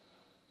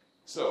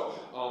 So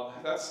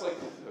that's like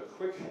a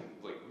quick,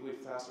 really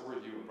fast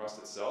overview of Rust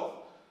itself.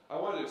 I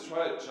wanted to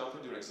try to jump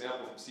into an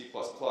example from C++.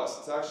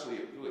 It's actually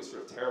a really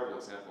sort of terrible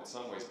example in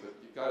some ways, but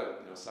you've got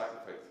to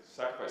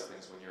sacrifice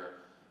things when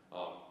you're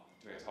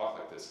doing a talk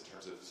like this in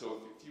terms of,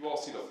 so if you all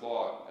see the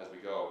flaw as we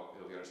go,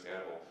 it'll be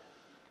understandable.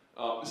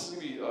 This is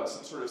going to be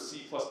some sort of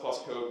C++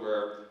 code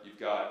where you've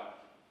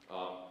got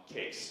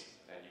cakes,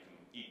 and you can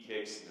eat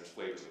cakes, and there's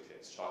flavors of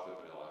cakes, chocolate,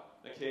 vanilla.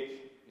 And a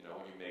cake,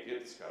 when you make it,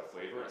 it's got a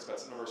flavor, and it's got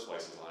some number of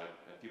slices on it,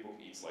 and people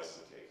can eat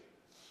slices of cake.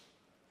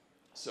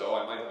 So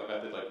I might have a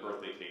method like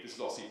birthday cake. This is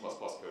all C++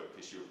 code, in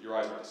case your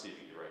eyes aren't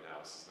deceiving you right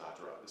now. This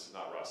is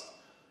not Rust.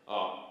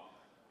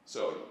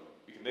 So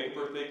we can make a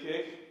birthday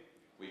cake.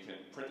 We can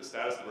print the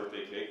status of the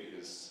birthday cake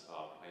because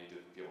I need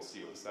to be able to see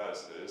what the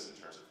status of it is in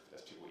terms of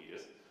as people eat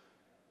it.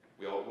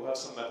 We'll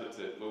have some method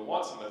we'll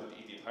want some method to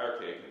eat the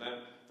entire cake, and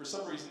then for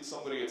some reason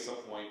somebody at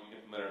some point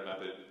implemented a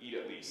method, eat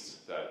at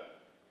least, that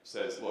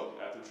says, look,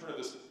 at the return of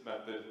this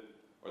method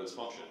or this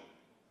function,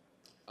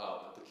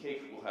 the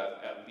cake will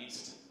have at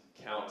least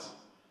count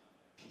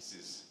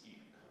pieces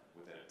eaten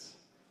within it.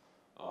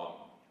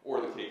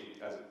 Or the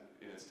cake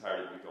in its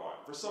entirety will be gone.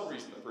 For some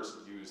reason, the person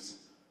used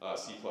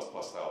C++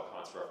 style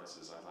const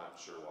references. I'm not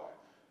sure why,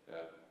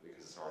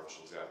 because it's an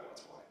artificial example,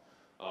 that's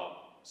why.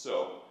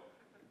 So,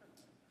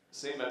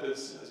 same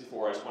methods as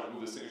before. I just want to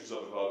move the signatures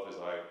up above as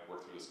I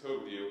work through this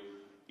code with you.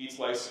 Eat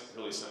slice,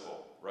 really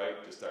simple,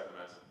 right? Just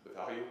decrement the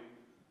value.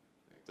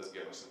 It doesn't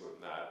get much simpler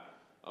than that.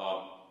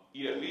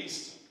 Eat at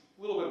least,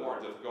 a little bit more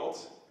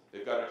difficult.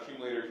 They've got an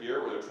accumulator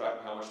here where they're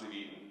tracking how much they've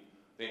eaten.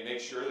 They make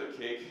sure that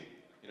cake,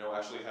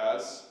 actually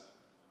has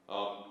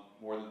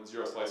more than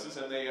 0 slices,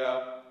 and they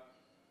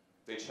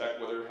check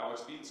how much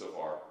they've eaten so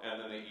far, and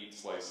then they eat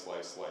slice,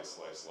 slice, slice,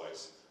 slice,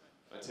 slice,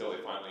 until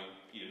they finally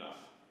eat enough.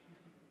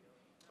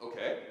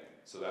 Okay,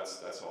 so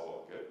that's all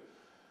well good.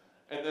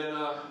 And then,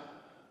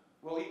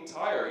 eat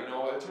entire. It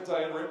turns out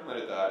I never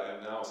implemented that,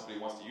 and now somebody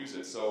wants to use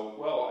it. So,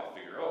 I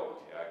figure,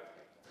 okay,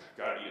 I've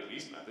got an eat at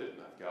least method,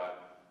 and I've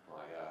got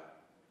my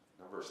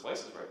number of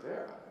slices right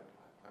there.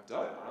 I've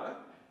done it, aren't I?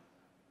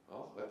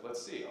 Well,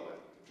 let's see. I'll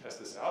test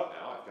this out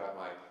now.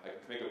 I can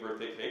make a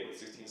birthday cake with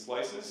 16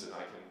 slices, and I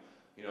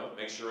can,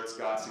 make sure it's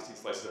got 16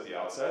 slices at the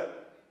outset.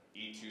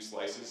 Eat 2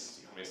 slices,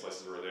 see how many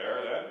slices are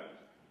there then.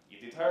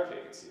 Eat the entire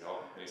cake and see how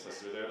many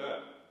slices are there then.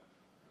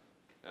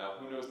 Now,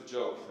 who knows the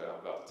joke that I'm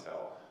about to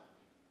tell?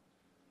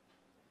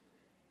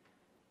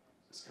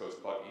 This code's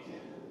buggy.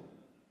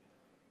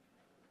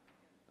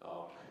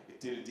 It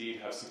did indeed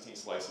have 16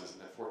 slices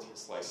and then 14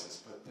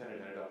 slices, but then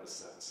it ended up with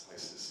 7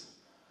 slices.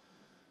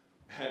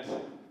 And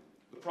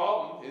the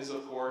problem is,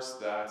 of course,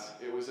 that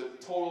it was a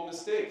total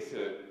mistake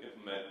to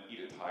implement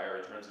eat entire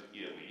in terms of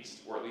eat at least,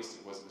 or at least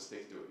it was a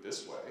mistake to do it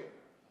this way,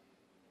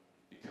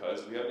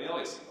 because we have an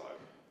aliasing bug.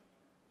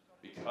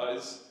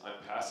 Because I'm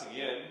passing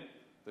in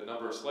the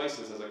number of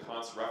slices as a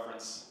const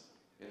reference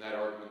in that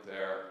argument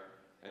there,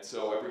 and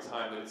so every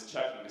time that it's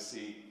checking to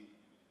see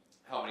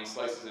how many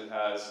slices it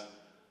has,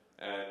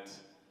 and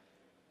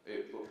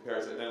it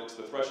compares it, and then it looks at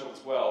the threshold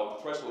as well.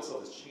 The threshold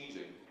itself is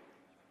changing,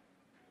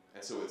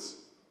 and so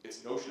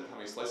its notion of how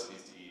many slices it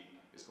needs to eat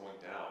is going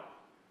down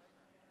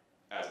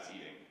as it's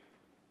eating,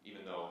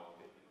 even though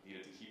it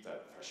needed to keep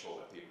that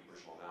threshold at the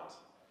original amount.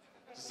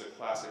 This is a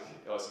classic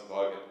aliasing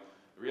bug, and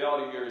the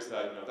reality here is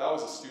that that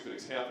was a stupid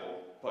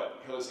example,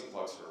 but aliasing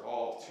bugs are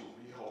all too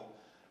real,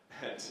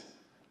 and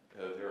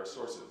they're a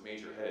source of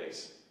major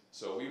headaches.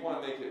 So we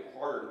want to make it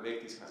harder to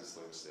make these kinds of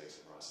silly mistakes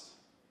in Rust.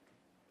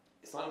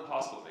 It's not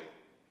impossible to make.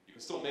 You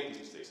can still make these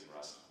mistakes in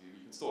Rust. You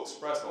can still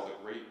express all the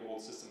great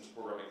old systems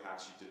programming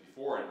hacks you did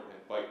before and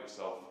bite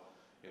yourself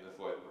in the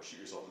foot or shoot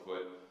yourself in the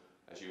foot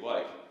as you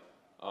like.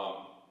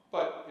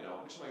 But we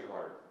just make it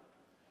harder.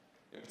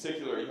 In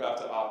particular, you have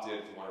to opt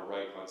in if you want to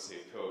write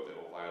unsafe code that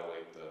will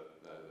violate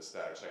the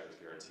static checkers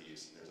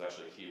guarantees. And there's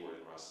actually a keyword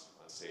in Rust,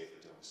 unsafe,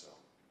 for doing so.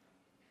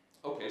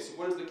 Okay, so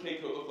what does the K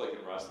code look like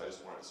in Rust? I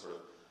just wanted to sort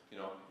of,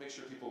 make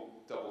sure people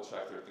double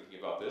check they're thinking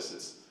about this.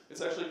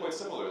 It's actually quite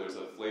similar. There's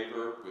a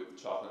flavor with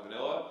chocolate and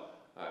vanilla.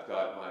 I've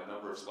got my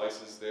number of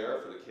slices there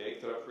for the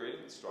cake that I'm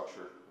creating, the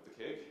structure of the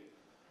cake.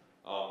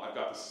 I've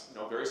got this,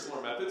 very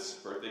similar methods: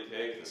 birthday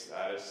cake, the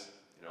status,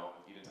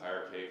 eat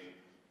entire cake.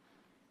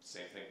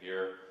 Same thing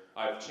here.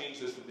 I've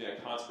changed this from being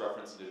a const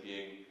reference into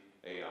being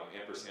a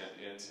ampersand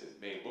int. It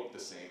may look the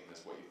same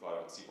as what you thought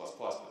of in C++,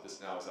 but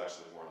this now is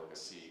actually more like a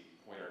C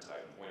pointer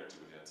type, pointer to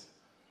an int,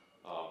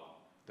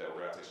 that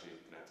we're actually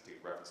going to have to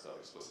take reference of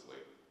explicitly.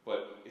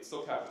 But it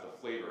still captures the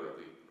flavor of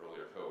the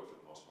earlier code for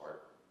the most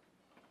part.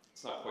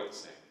 It's not quite the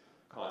same.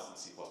 Const in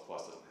C++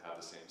 doesn't have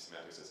the same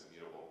semantics as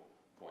immutable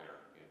pointer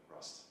in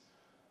Rust.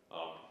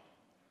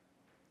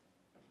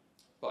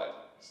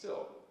 But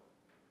still,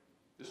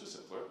 this was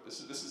simpler.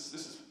 This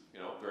is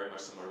very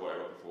much similar to what I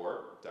wrote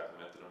before.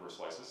 Decrement the number of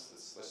slices.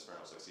 This very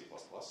much like C++.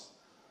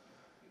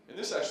 And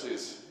this actually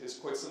is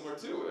quite similar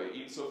too.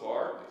 Eat so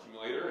far,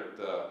 accumulator, and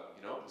the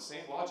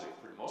same logic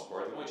for the most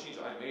part. The only change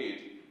I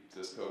made to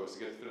this code was to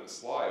get it to fit on the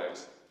slide. I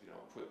just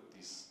put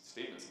these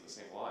statements in the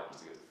same line just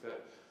to get it to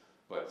fit.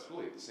 But it's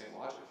really the same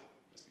logic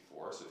as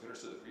before. So if you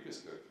understood the previous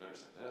code, you can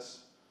understand this.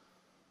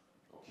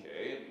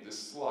 Okay, and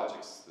this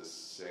logic's the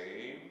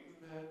same,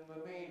 and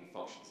the main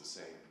function's the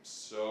same.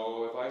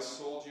 So if I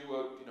sold you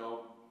a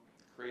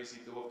crazy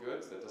bill of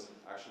goods that doesn't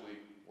actually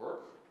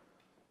work,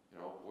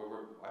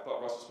 I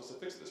thought Rust was supposed to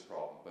fix this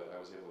problem, but I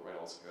was able to write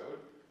all this code.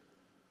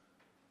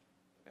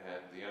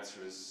 And the answer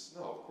is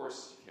no, of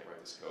course you can't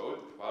write this code.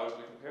 The compiler's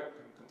going to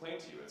complain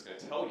to you. It's going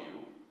to tell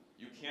you,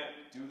 you can't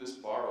do this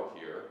borrow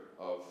here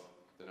of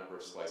the number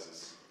of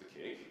slices of the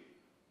cake,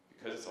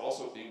 because it's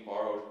also being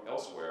borrowed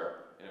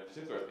elsewhere, and in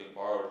particular it's being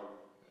borrowed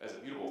as a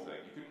mutable thing.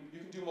 You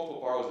can do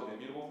multiple borrows of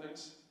immutable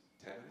things.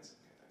 10 minutes?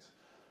 Okay, thanks.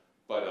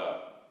 But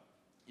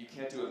you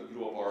can't do a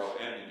mutable borrow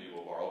and an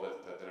immutable borrow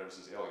that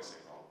addresses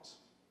aliasing problems.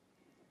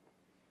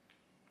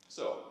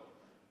 So,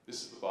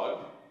 this is the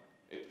bug.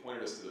 It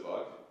pointed us to the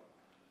bug.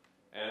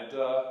 And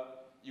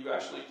you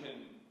actually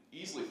can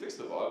easily fix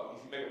the bug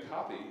if you make a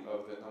copy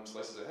of the num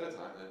slices ahead of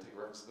time and then take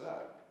reference to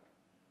that.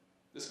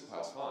 This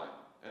compiles fine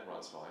and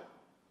runs fine.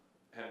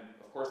 And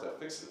of course that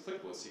fix is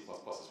applicable to C++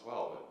 as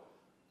well,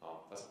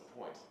 but that's not the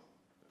point.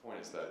 The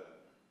point is that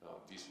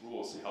these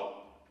rules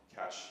help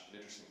catch an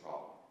interesting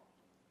problem.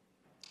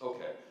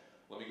 Okay,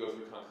 let me go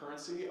through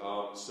concurrency.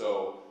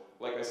 So,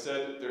 like I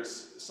said,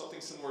 there's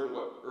something similar to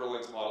what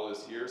Erlang's model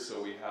is here.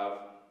 So we have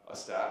a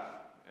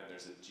stack, and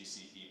there's a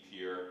GC heap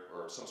here,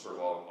 or some sort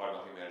of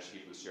automatically managed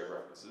heap with shared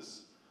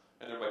references.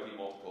 And there might be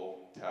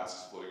multiple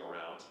tasks floating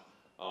around.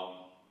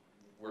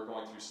 We're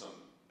going through some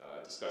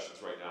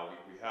discussions right now.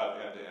 We have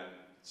end-to-end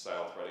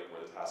style threading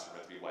where the tasks are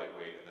meant to be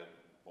lightweight and then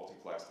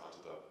multiplexed onto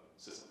the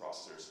system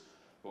processors.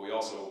 But we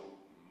also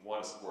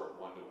want to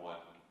support one-to-one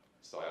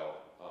style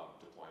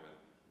deployment,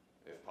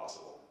 if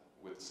possible,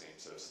 with the same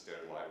set of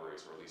standard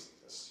libraries, or at least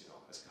as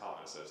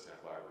common a set of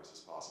standard libraries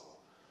as possible.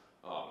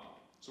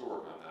 So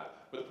we're working on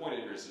that. But the point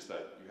in here is just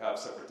that you have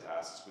separate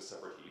tasks with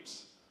separate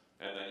heaps,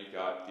 and then you've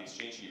got the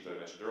exchange heap that I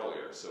mentioned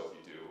earlier. So if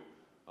you do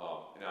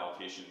an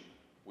allocation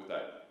with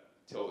that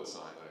tilde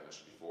sign that I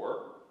mentioned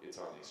before, it's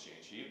on the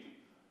exchange heap.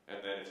 And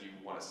then if you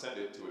want to send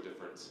it to a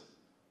different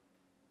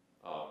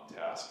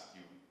task,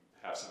 you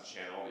have some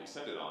channel that you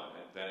send it on,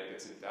 and then it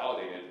gets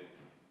invalidated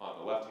on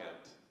the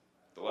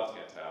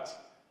left-hand task,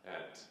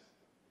 and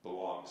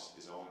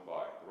is owned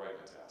by the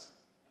right-hand task.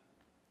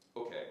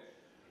 Okay.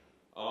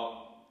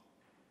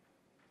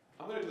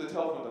 I'm going to do the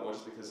telephone demo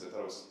just because I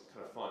thought it was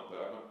kind of fun, but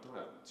I don't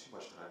have too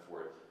much time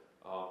for it.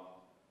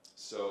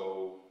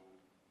 So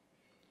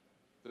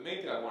the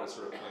main thing I want to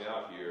sort of point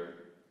out here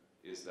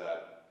is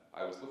that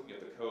I was looking at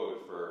the code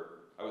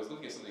I was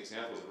looking at some of the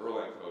examples of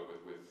Erlang code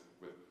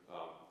with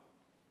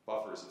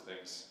buffers of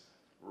things,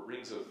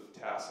 rings of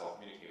tasks all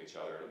communicating with each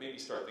other. It made me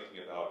start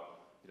thinking about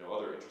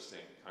other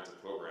interesting kinds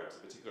of programs,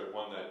 in particular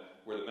one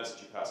where the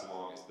message you pass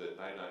along is the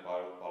 99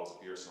 bottles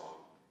of beer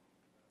song.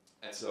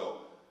 And so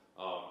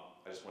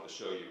I just wanted to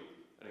show you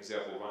an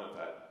example run of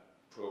that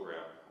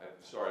program. I'm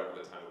sorry I don't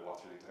have the time to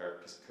walk through the entire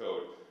piece of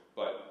code,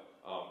 but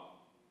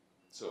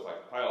so if I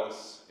compile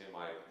this in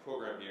my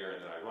program here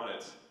and then I run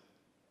it,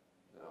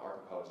 our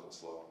compiler's a little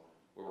slow.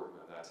 We're working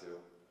on that too.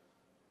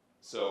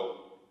 So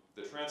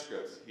the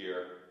transcripts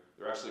here,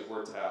 they're actually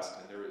word tasked,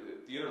 and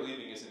the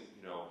interleaving isn't,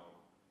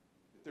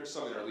 there's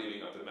some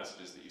interleaving of the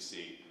messages that you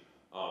see.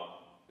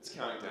 It's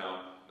counting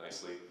down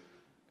nicely.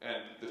 And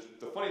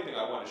the funny thing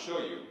I want to show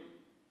you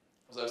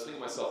was I was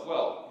thinking to myself,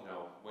 well,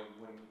 when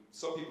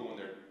some people, when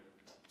they're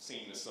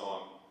singing this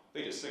song,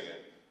 they just sing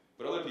it.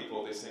 But other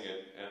people, they sing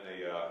it and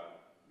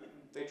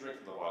they drink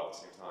from the bottle at the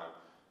same time.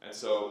 And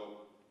so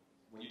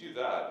when you do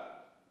that,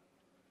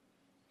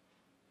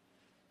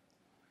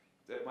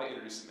 that might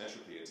introduce some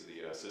entropy into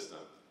the system.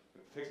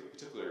 In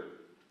particular,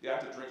 the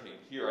act of drinking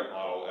here I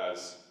model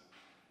as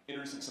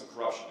introducing some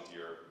corruption into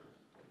your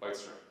byte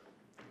string.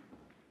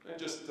 And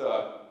just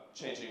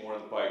changing one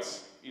of the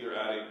bytes, either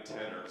adding 10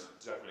 or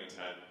decrementing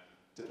 10,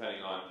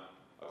 depending on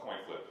a coin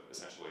flip,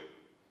 essentially.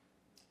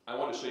 I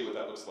want to show you what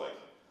that looks like,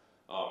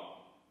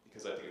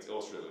 because I think it's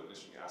illustrative of an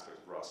interesting aspect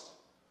of Rust.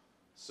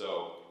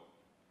 So,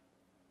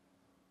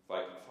 if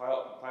I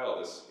compile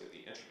this in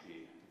the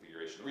entropy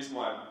configuration, the reason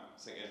why I'm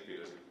saying entropy,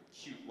 there's a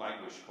cute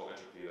language called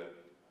entropy that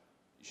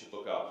you should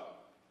look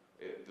up.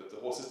 The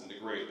whole system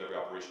degrades with every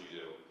operation you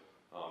do.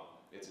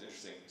 It's an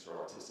interesting sort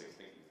of artistic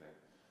thinking thing.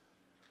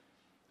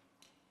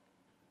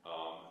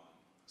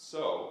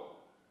 So,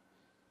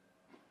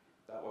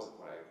 that wasn't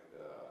what I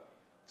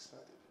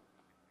expected.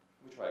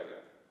 Let me try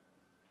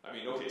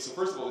again. Okay, so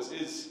first of all, this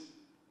is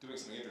doing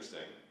something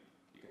interesting.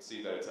 You can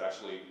see that it's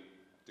actually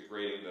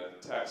degrading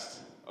the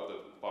text of the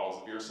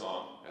bottles of beer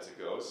song as it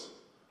goes.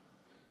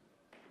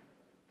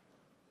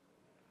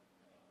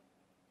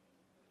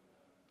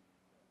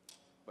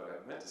 But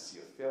I meant to see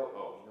a fail.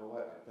 Oh, you know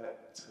what? I bet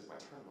it's because my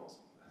terminals,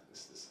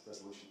 this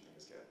resolution thing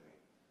is getting me,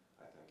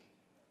 I think.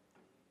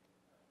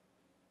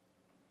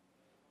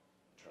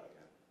 Try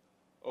again.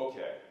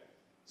 Okay,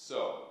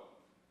 so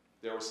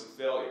there was some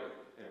failure.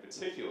 In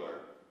particular,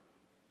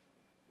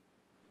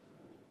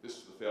 this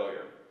was the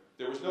failure.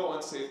 There was no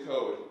unsafe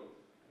code.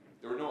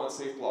 There were no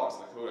unsafe blocks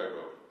in the code I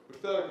wrote.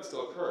 But failure can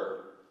still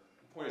occur.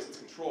 The point is it's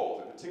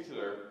controlled. In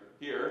particular,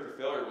 here, the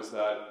failure was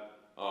that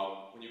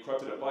when you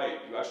corrupted a byte,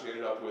 you actually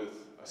ended up with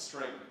a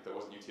string that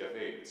wasn't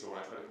UTF-8. So when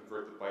I tried to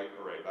convert the byte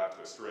array back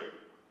to a string,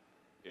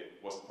 it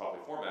wasn't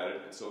properly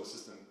formatted, and so the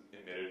system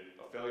emitted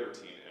a failure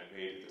routine and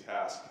made the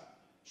task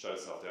shut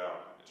itself down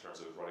in terms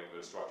of running the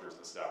destructors in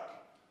the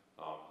stack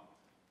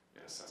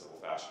in a sensible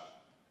fashion.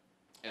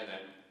 And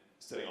then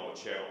setting all the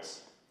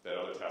channels that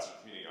other tasks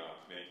are communicating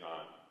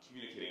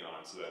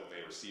on so that when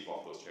they receive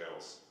off those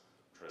channels,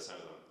 try to send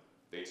to them,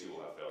 they too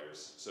will have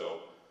failures.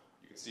 So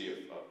you can see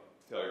a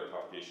failure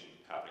propagation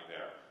happening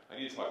there. I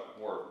need to talk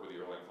more with the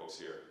Erlang folks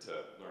here to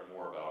learn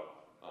more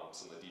about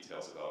some of the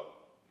details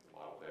about the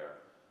model there.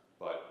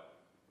 But,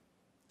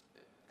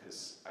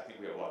 because I think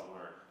we have a lot to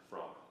learn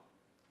from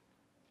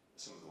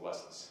some of the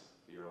lessons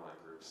the Erlang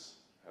groups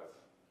have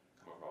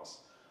come across.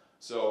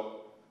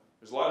 So,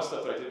 there's a lot of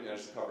stuff that I didn't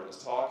manage to cover in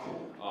this talk.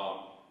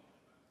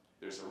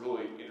 There's a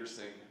really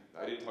interesting,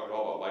 I didn't talk at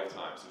all about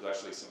lifetimes. There's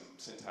actually some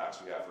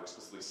syntax we have for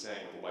explicitly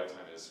saying what the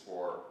lifetime is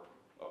for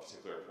a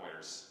particular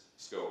pointer's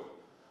scope.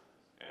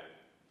 And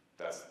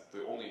that's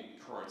the only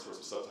current source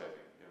of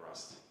subtyping in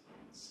Rust.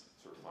 It's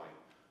sort of funny.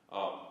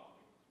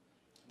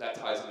 That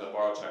ties into the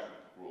borrow check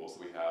rules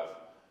that we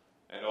have.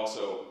 And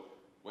also,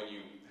 when you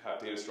have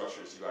data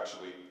structures, you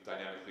actually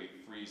dynamically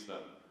freeze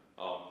them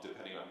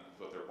depending on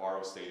what their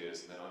borrow state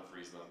is, and then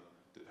unfreeze them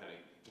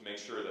to make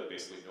sure that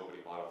basically nobody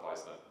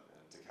modifies them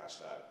and to catch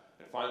that.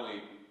 And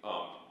finally,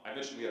 I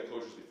mentioned we have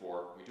closures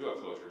before. We do have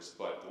closures,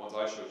 but the ones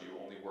I showed you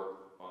only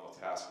work on the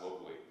task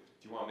locally.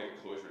 If you want to make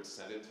a closure and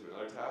send it to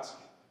another task,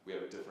 we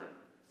have a different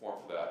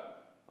form for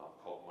that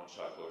called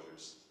one-shot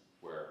closures,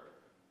 where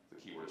the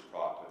keyword is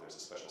proc, but there's a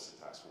special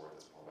syntax for it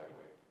that's more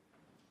lightweight.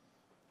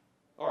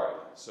 All right,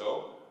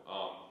 so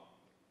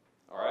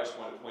I just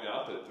wanted to point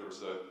out that there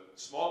was a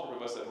small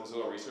group of us at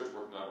Mozilla Research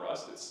working on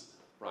Rust. It's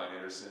Brian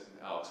Anderson,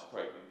 Alex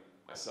Crichton,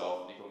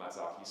 myself, Nico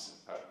Matsakis,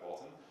 and Patrick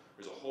Walton.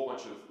 There's a whole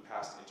bunch of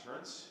past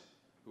interns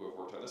who have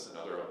worked on this, and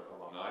other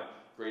alumni.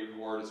 Graydon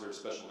Ward deserves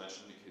special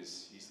mention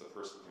because he's the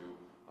person who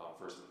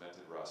first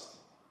invented Rust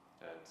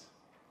and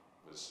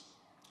was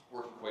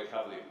working quite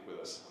heavily with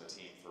us on the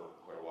team for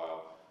quite a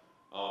while.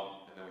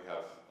 And then we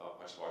have a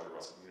much larger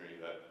Rust community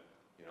that,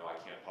 I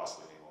can't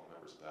possibly name all the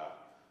members of that.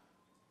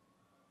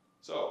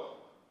 So,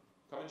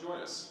 come and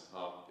join us.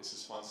 This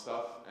is fun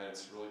stuff, and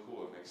it's really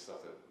cool to make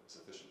stuff that is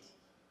efficient.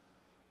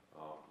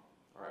 All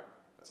right,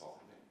 that's all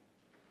from me.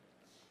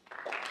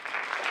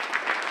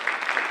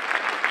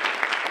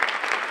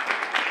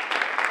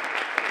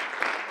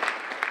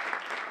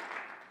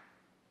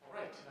 All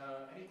right,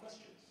 any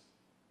questions?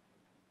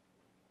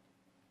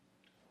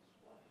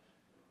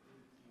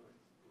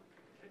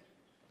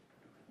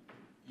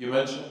 You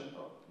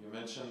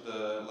mentioned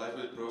the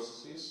lightweight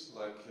processes,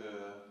 like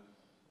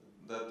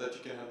that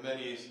you can have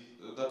many,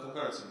 the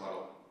concurrency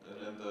model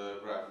in the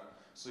graph.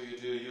 So you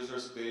do user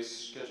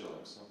space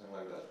scheduling, something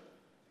like that.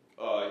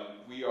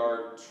 We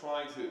are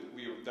trying to,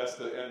 that's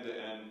the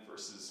end-to-end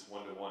versus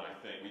one-to-one, I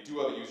think. We do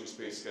have a user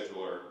space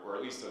scheduler, or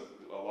at least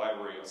a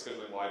library, a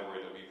scheduling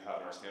library that we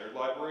have in our standard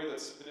library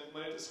that's been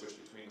implemented to switch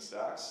between the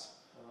stacks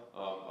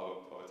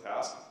of a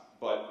task.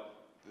 But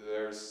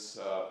there's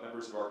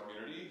members of our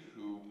community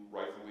who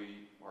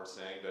rightfully are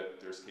saying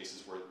that there's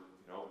cases where you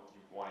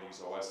want to use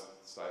the OS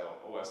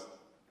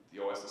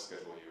to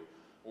schedule you,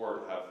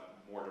 or have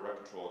more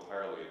direct control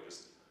entirely and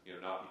just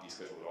not be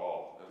descheduled at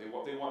all. And they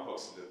want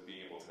folks to be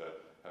able to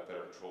have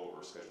better control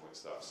over scheduling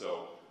stuff.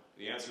 So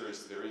the answer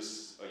is there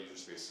is a user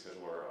space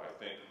scheduler, I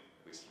think,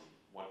 at least from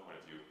one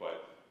point of view.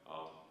 But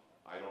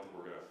I don't think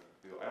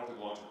the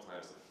long-term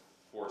plan is to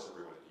force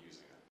everyone into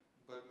using it.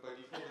 But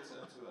you think it's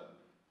end-to-end,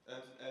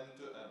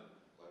 end-to-end,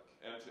 like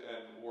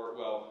end-to-end,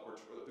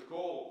 the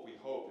goal we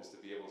hope is to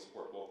be able to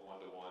support both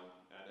one-to-one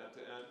and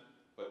end-to-end.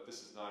 But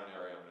this is not an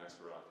area I'm an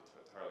expert on, to be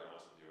entirely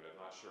honest with you. And I'm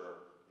not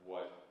sure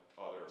what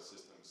other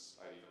systems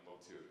I'd even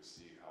look to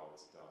see how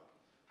it's done.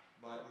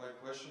 My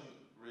question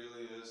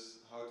really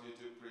is, how do you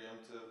do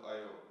preemptive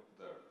I/O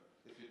there?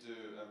 If you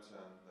do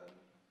end-to-end, then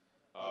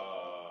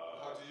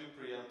how do you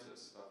preempt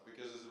it stuff?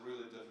 Because it's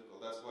really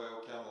difficult. That's why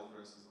OCaml, for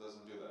instance,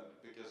 doesn't do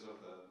that, because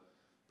of the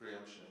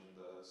preemption in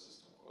the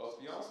system calls. Well, to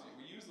be honest with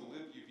you, we use the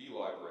libuv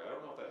library. I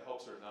don't know if that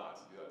helps or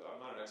not.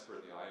 I'm not an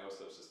expert in the I/O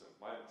subsystem.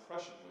 My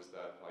impression was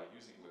that by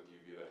using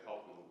libuv, that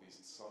helped with at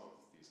least some of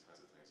these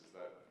kinds of things. Is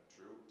that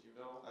true? Do you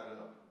know? I don't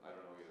know. I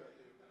don't know either.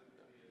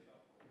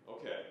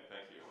 Okay,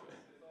 thank you.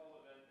 It's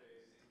all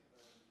event-based.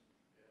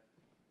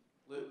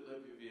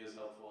 libuv is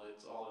helpful.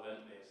 It's all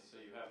event-based,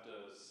 so you have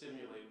to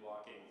simulate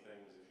blocking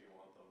things if you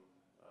want them.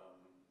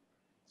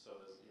 So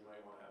you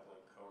might want to have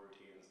like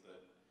coroutines that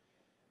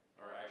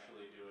are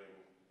actually doing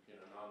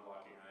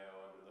non-blocking I/O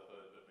under the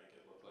hood, but make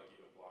it look like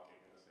you have blocking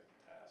in a single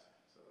task.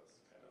 So that's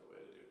kind of the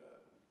way to do that.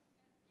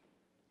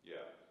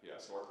 Yeah.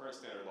 So our current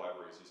standard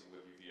library is using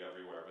libuv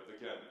everywhere, but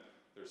again,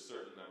 there's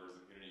certain members of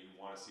the community who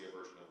want to see a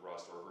version of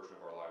Rust or a version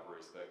of our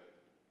libraries that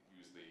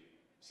use the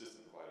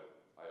system-provided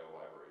I/O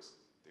libraries.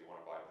 They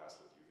want to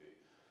bypass libuv.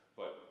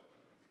 But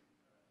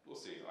we'll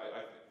see.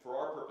 I think for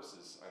our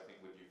purposes, I think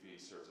libuv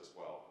serves us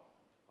well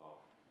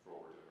for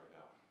what we're doing right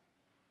now.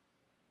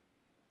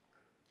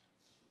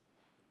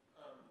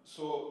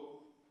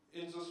 So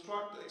in the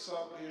struct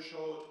example you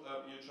showed,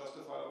 you just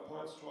define a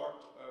point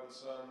struct, and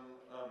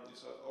then you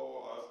said,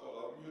 oh, I've got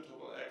a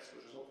mutable x,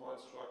 which is a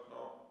point struct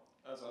now,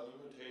 and then you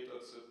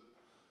mutated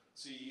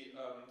the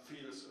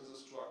fields in the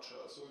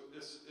structure. So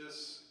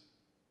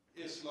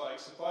is like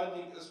the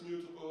binding is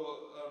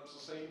mutable, the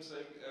same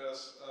thing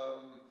as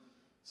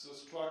the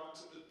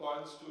struct it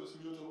binds to is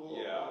mutable?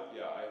 Yeah,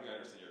 I think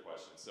I understand your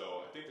question.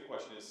 So I think the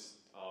question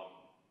is,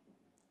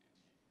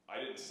 I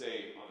didn't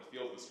say on the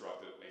field of the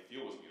struct that a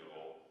field was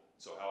mutable,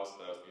 so how is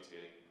it that I was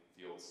mutating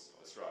fields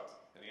of the struct?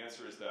 And the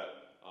answer is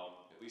that,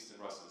 at least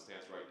in Rust as it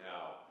stands right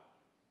now,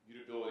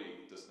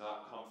 mutability does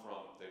not come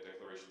from the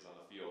declarations on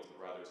the field, but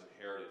rather is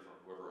inherited from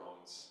whoever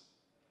owns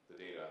the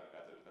data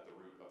at the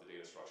root of the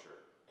data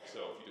structure.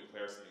 So if you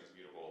declare something as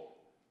mutable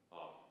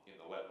in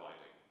the let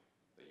binding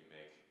that you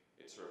make,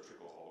 it sort of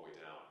trickles all the way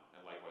down.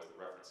 And likewise, the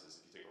references,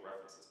 if you take a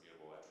reference that's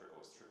mutable, that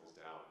trickles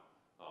down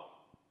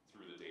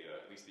through the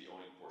data, at least the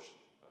owning portion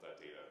of that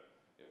data.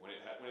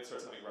 When it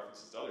starts having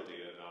references to other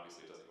data, then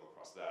obviously it doesn't go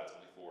across that. It's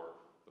only for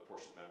the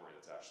portion of memory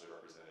that's actually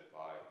represented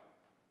by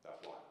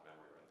that block of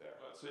memory right there.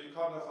 Right, so you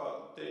can't have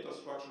a data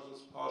structure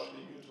that's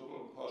partially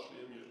mutable and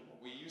partially immutable.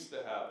 We used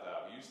to have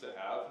that. We used to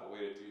have a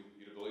way to do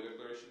mutability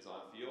declarations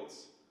on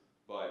fields,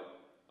 but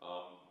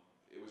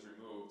it was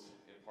removed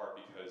in part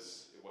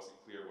because it wasn't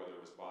clear whether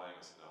it was buying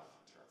us enough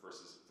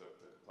versus the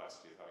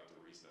complexity of having to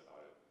reason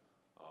about it,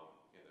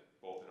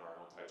 both in our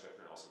own type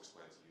checker and also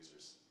explain it to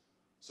users.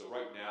 So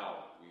right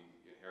now, we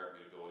inherit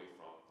mutability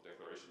from the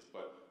declarations,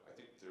 but I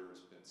think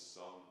there's been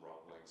some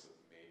rumblings of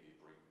maybe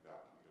bringing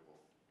back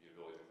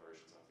mutability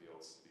declarations on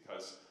fields,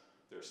 because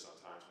there's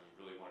sometimes when you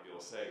really want to be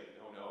able to say,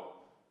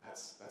 no,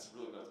 that's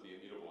really meant to be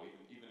immutable.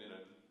 Even in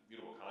a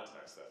mutable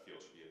context, that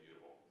field should be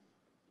immutable.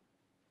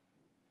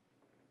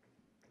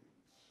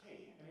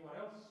 Hey, anyone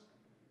else?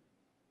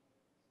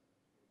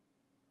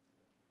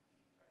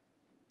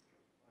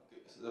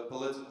 Okay, so the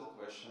political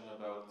question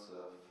about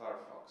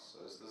Firefox.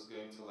 So is this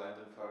going to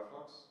land in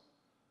Firefox?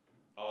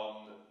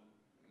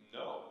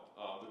 No.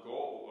 The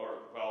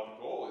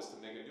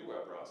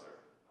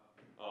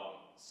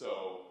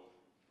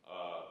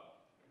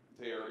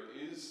There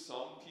is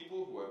some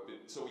people who have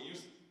been, so we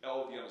use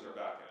LLVM as our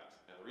backend,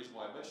 and the reason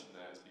why I mention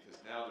that is because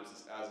now there's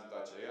this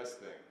asm.js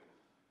thing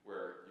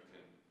where you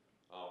can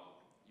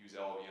use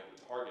LLVM to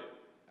target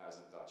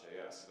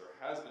asm.js. So there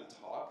has been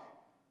talk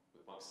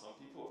amongst some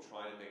people of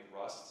trying to make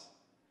Rust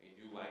a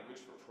new language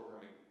for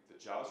programming the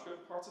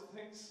JavaScript parts of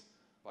things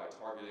by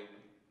targeting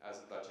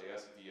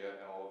asm.js via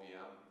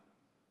LLVM,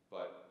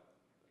 but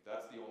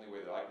that's the only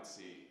way that I can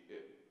see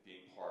it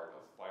being part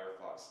of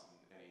Firefox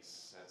in any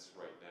sense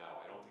right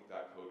now. I don't think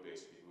that code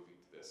base would be moving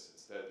to this.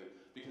 Instead,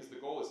 because the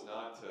goal is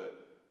not to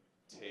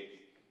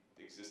take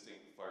the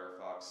existing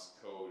Firefox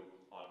code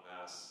en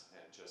masse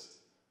and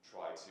just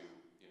try to,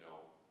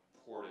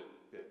 port it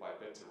bit by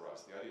bit to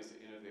Rust. The idea is to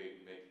innovate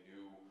and make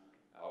new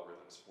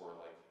algorithms for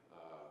like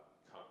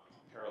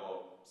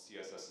parallel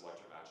CSS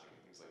selector matching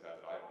and things like that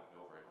I don't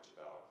know very much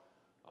about,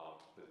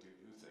 but do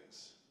new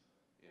things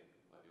in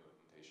a new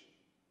implementation.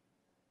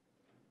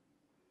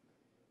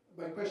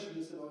 My question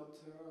is about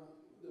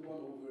the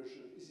 1.0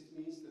 version. Is it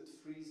means that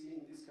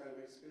freezing this kind of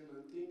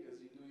experimenting as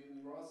you do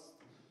in Rust,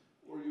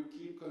 or you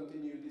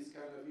continue this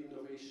kind of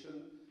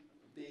innovation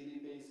daily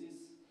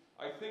basis?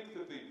 I think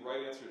that the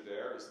right answer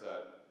there is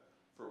that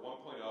for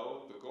 1.0,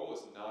 the goal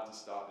is not to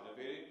stop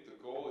innovating. The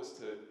goal is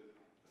to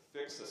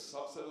fix a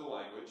subset of the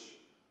language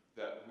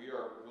that we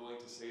are willing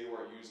to say to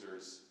our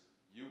users,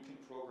 you can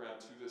program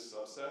to this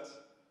subset,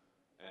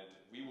 and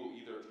we will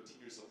either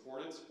continue to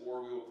support it,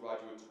 or we will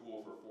provide you a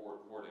tool for forward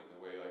porting,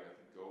 the way like I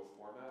think Go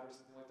format or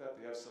something like that.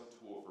 They have some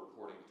tool for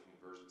porting between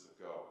versions of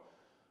Go.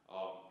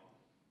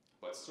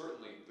 But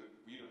certainly,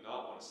 we do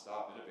not want to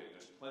stop innovating.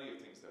 There's plenty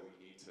of things that we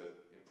need to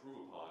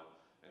improve upon,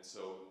 and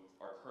so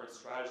our current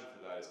strategy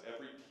for that is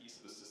every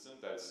piece of the system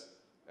that's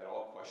at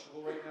all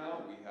questionable right now,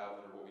 we have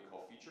under what we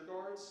call feature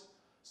guards.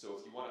 So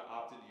if you want to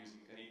opt into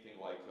using anything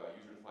like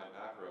user-defined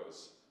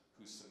macros,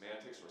 whose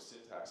semantics or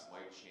syntax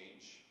might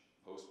change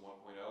post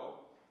 1.0,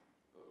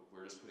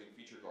 we're just putting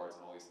feature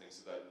guards on all these things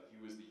so that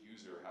you as the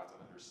user have to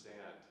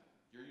understand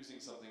you're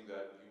using something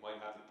that you might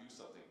have to do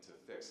something to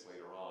fix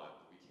later on.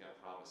 We can't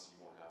promise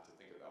you won't have to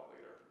think about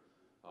later,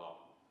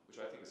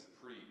 which I think is a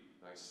pretty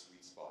nice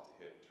sweet spot to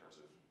hit in terms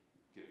of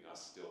giving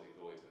us still the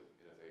ability to